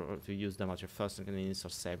decide whether to use them at your first inconvenience or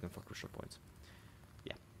save them for crucial points.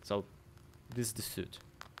 Yeah, so this is the suit.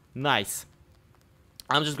 Nice.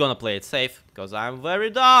 I'm just gonna play it safe because I'm very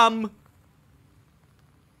dumb.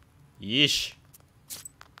 Yeesh.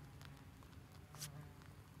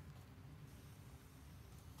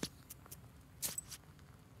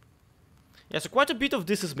 Yeah, so quite a bit of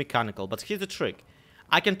this is mechanical, but here's the trick.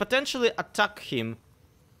 I can potentially attack him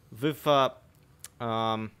with a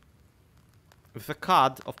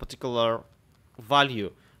card of particular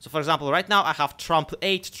value. So for example, right now I have trump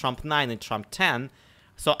 8, trump 9, and trump 10.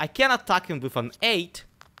 So I can attack him with an 8,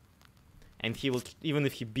 and he will, even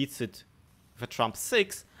if he beats it with a trump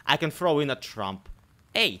 6, I can throw in a trump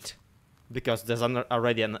 8, because there's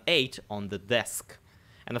already an 8 on the desk.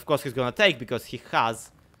 And of course he's gonna take because he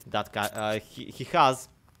has that guy, he has,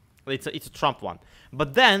 it's a trump one.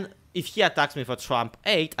 But then, if he attacks me for trump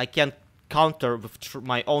 8, I can counter with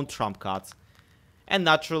my own trump cards. And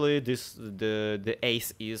naturally, the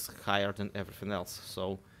ace is higher than everything else.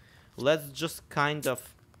 So, let's just kind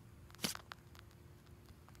of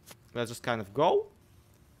go.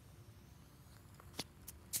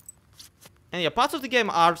 And yeah, parts of the game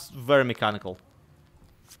are very mechanical,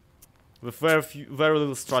 with very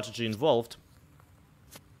little strategy involved.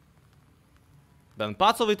 Then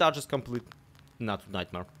parts of it are just complete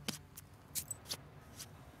nightmare.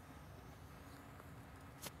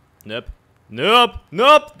 Nope. Nope.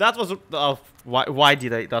 Nope. That was a, oh, why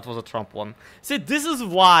did I? That was a trump one. See, this is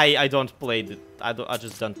why I don't play it. I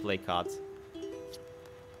just don't play cards.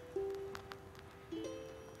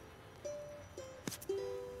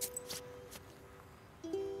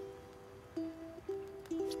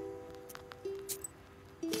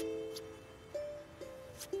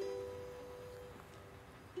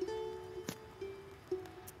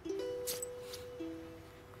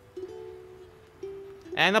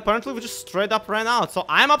 And apparently we just straight up ran out. So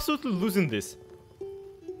I'm absolutely losing this.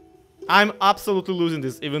 I'm absolutely losing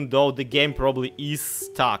this, even though the game probably is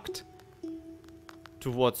stacked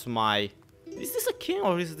towards my... Is this a king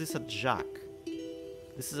or is this a jack?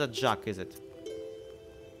 This is a jack, is it?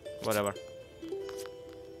 Whatever.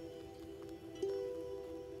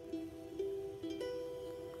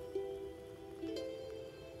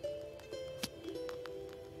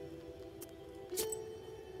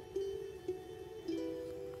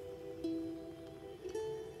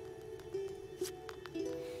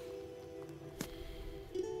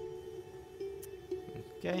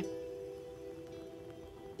 Okay.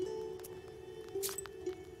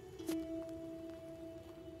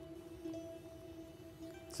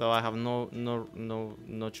 So I have no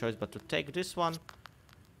choice but to take this one.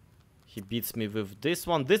 He beats me with this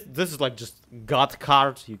one. This is like just god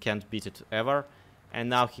card. You can't beat it ever. And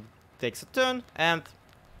now he takes a turn and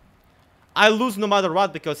I lose no matter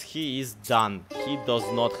what because he is done. He does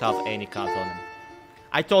not have any cards on him.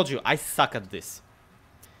 I told you, I suck at this.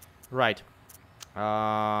 Right.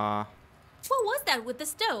 What was that with the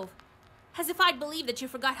stove? As if I'd believe that you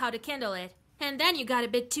forgot how to kindle it. And then you got a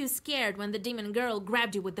bit too scared when the demon girl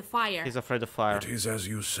grabbed you with the fire. He's afraid of fire. It is as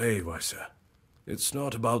you say, Vasilysa. It's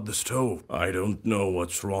not about the stove. I don't know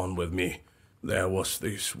what's wrong with me. There was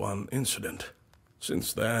this one incident.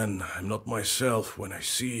 Since then, I'm not myself when I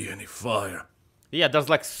see any fire. Yeah, there's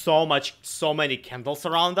like so many candles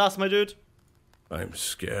around us, my dude. I'm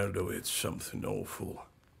scared of it's something awful.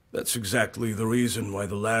 That's exactly the reason why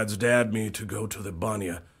the lads dared me to go to the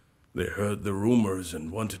Banya. They heard the rumors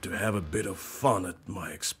and wanted to have a bit of fun at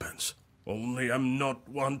my expense. Only I'm not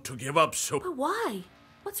one to give up, so... But why?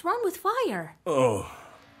 What's wrong with fire? Oh,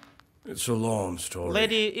 it's a long story.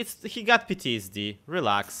 Lady, he got PTSD.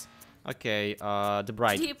 Relax. Okay, the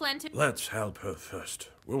bride. Do you plan to... Let's help her first,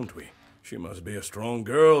 won't we? She must be a strong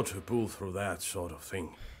girl to pull through that sort of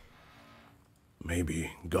thing.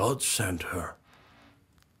 Maybe God sent her.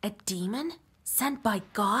 A demon? Sent by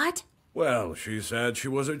God? Well, she said she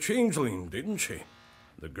was a changeling, didn't she?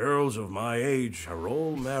 The girls of my age are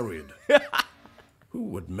all married. Who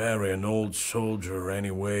would marry an old soldier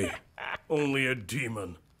anyway? Only a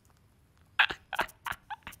demon.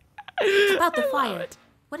 About the fire.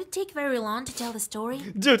 Would it take very long to tell the story?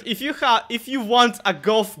 Dude, if you want a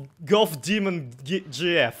golf demon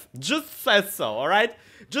GF, just say so, alright?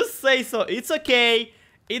 Just say so. It's okay.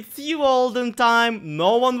 It's you olden time.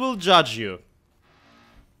 No one will judge you.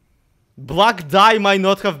 Black dye might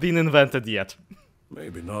not have been invented yet.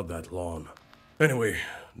 Maybe not that long. Anyway,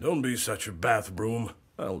 don't be such a bath broom.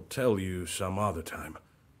 I'll tell you some other time.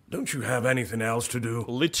 Don't you have anything else to do?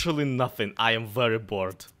 Literally nothing. I am very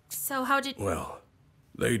bored. So how did... Well,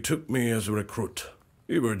 they took me as a recruit.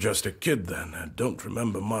 You were just a kid then and don't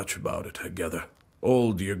remember much about it, I gather.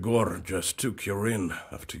 Old Yegor just took you in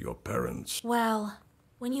after your parents. Well,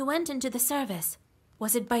 when you went into the service,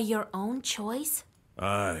 was it by your own choice?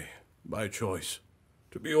 Aye, by choice.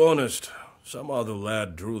 To be honest, some other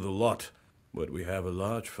lad drew the lot, but we have a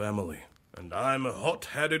large family, and I'm a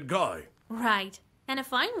hot-headed guy. Right, and a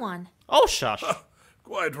fine one. Oh, shush.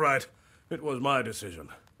 Quite right. It was my decision.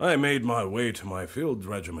 I made my way to my field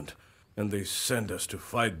regiment, and they sent us to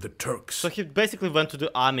fight the Turks. So he basically went to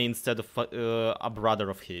the army instead of a brother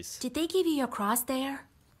of his. Did they give you your cross there?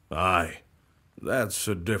 Aye. That's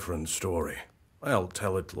a different story. I'll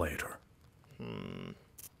tell it later.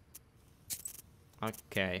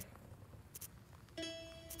 Okay.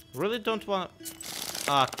 Really don't want...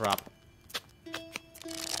 Ah, crap.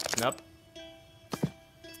 Nope.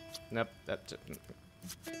 Nope.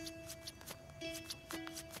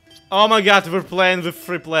 Oh my god, we're playing with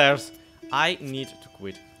 3 players. I need to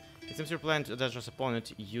quit. It seems you're playing to a dangerous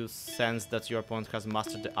opponent. You sense that your opponent has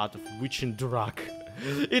mastered the art of witching drug.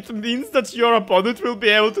 It means that your opponent will be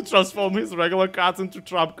able to transform his regular cards into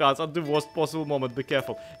trump cards at the worst possible moment. Be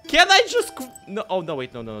careful. Can I just quit? No, oh no,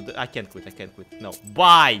 wait, no. I can't quit. No.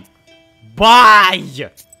 Bye.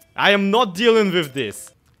 I am not dealing with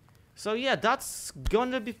this. So yeah, that's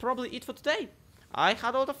gonna be probably it for today. I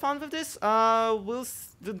had a lot of fun with this.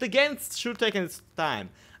 The game should take its time.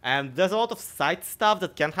 And there's a lot of side stuff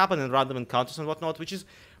that can happen in random encounters and whatnot, which is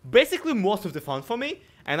basically most of the fun for me.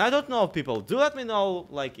 And I don't know, people. Do let me know,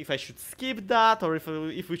 like, if I should skip that or if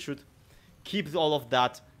we should keep all of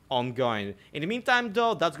that ongoing. In the meantime,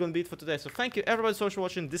 though, that's gonna be it for today. So thank you everybody so much for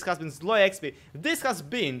watching. This has been XIXth. This has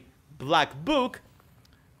been Black Book.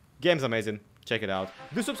 Game's amazing. Check it out.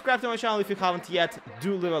 Do subscribe to my channel if you haven't yet.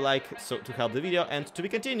 Do leave a like to help the video. And to be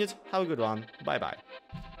continued, have a good one. Bye-bye.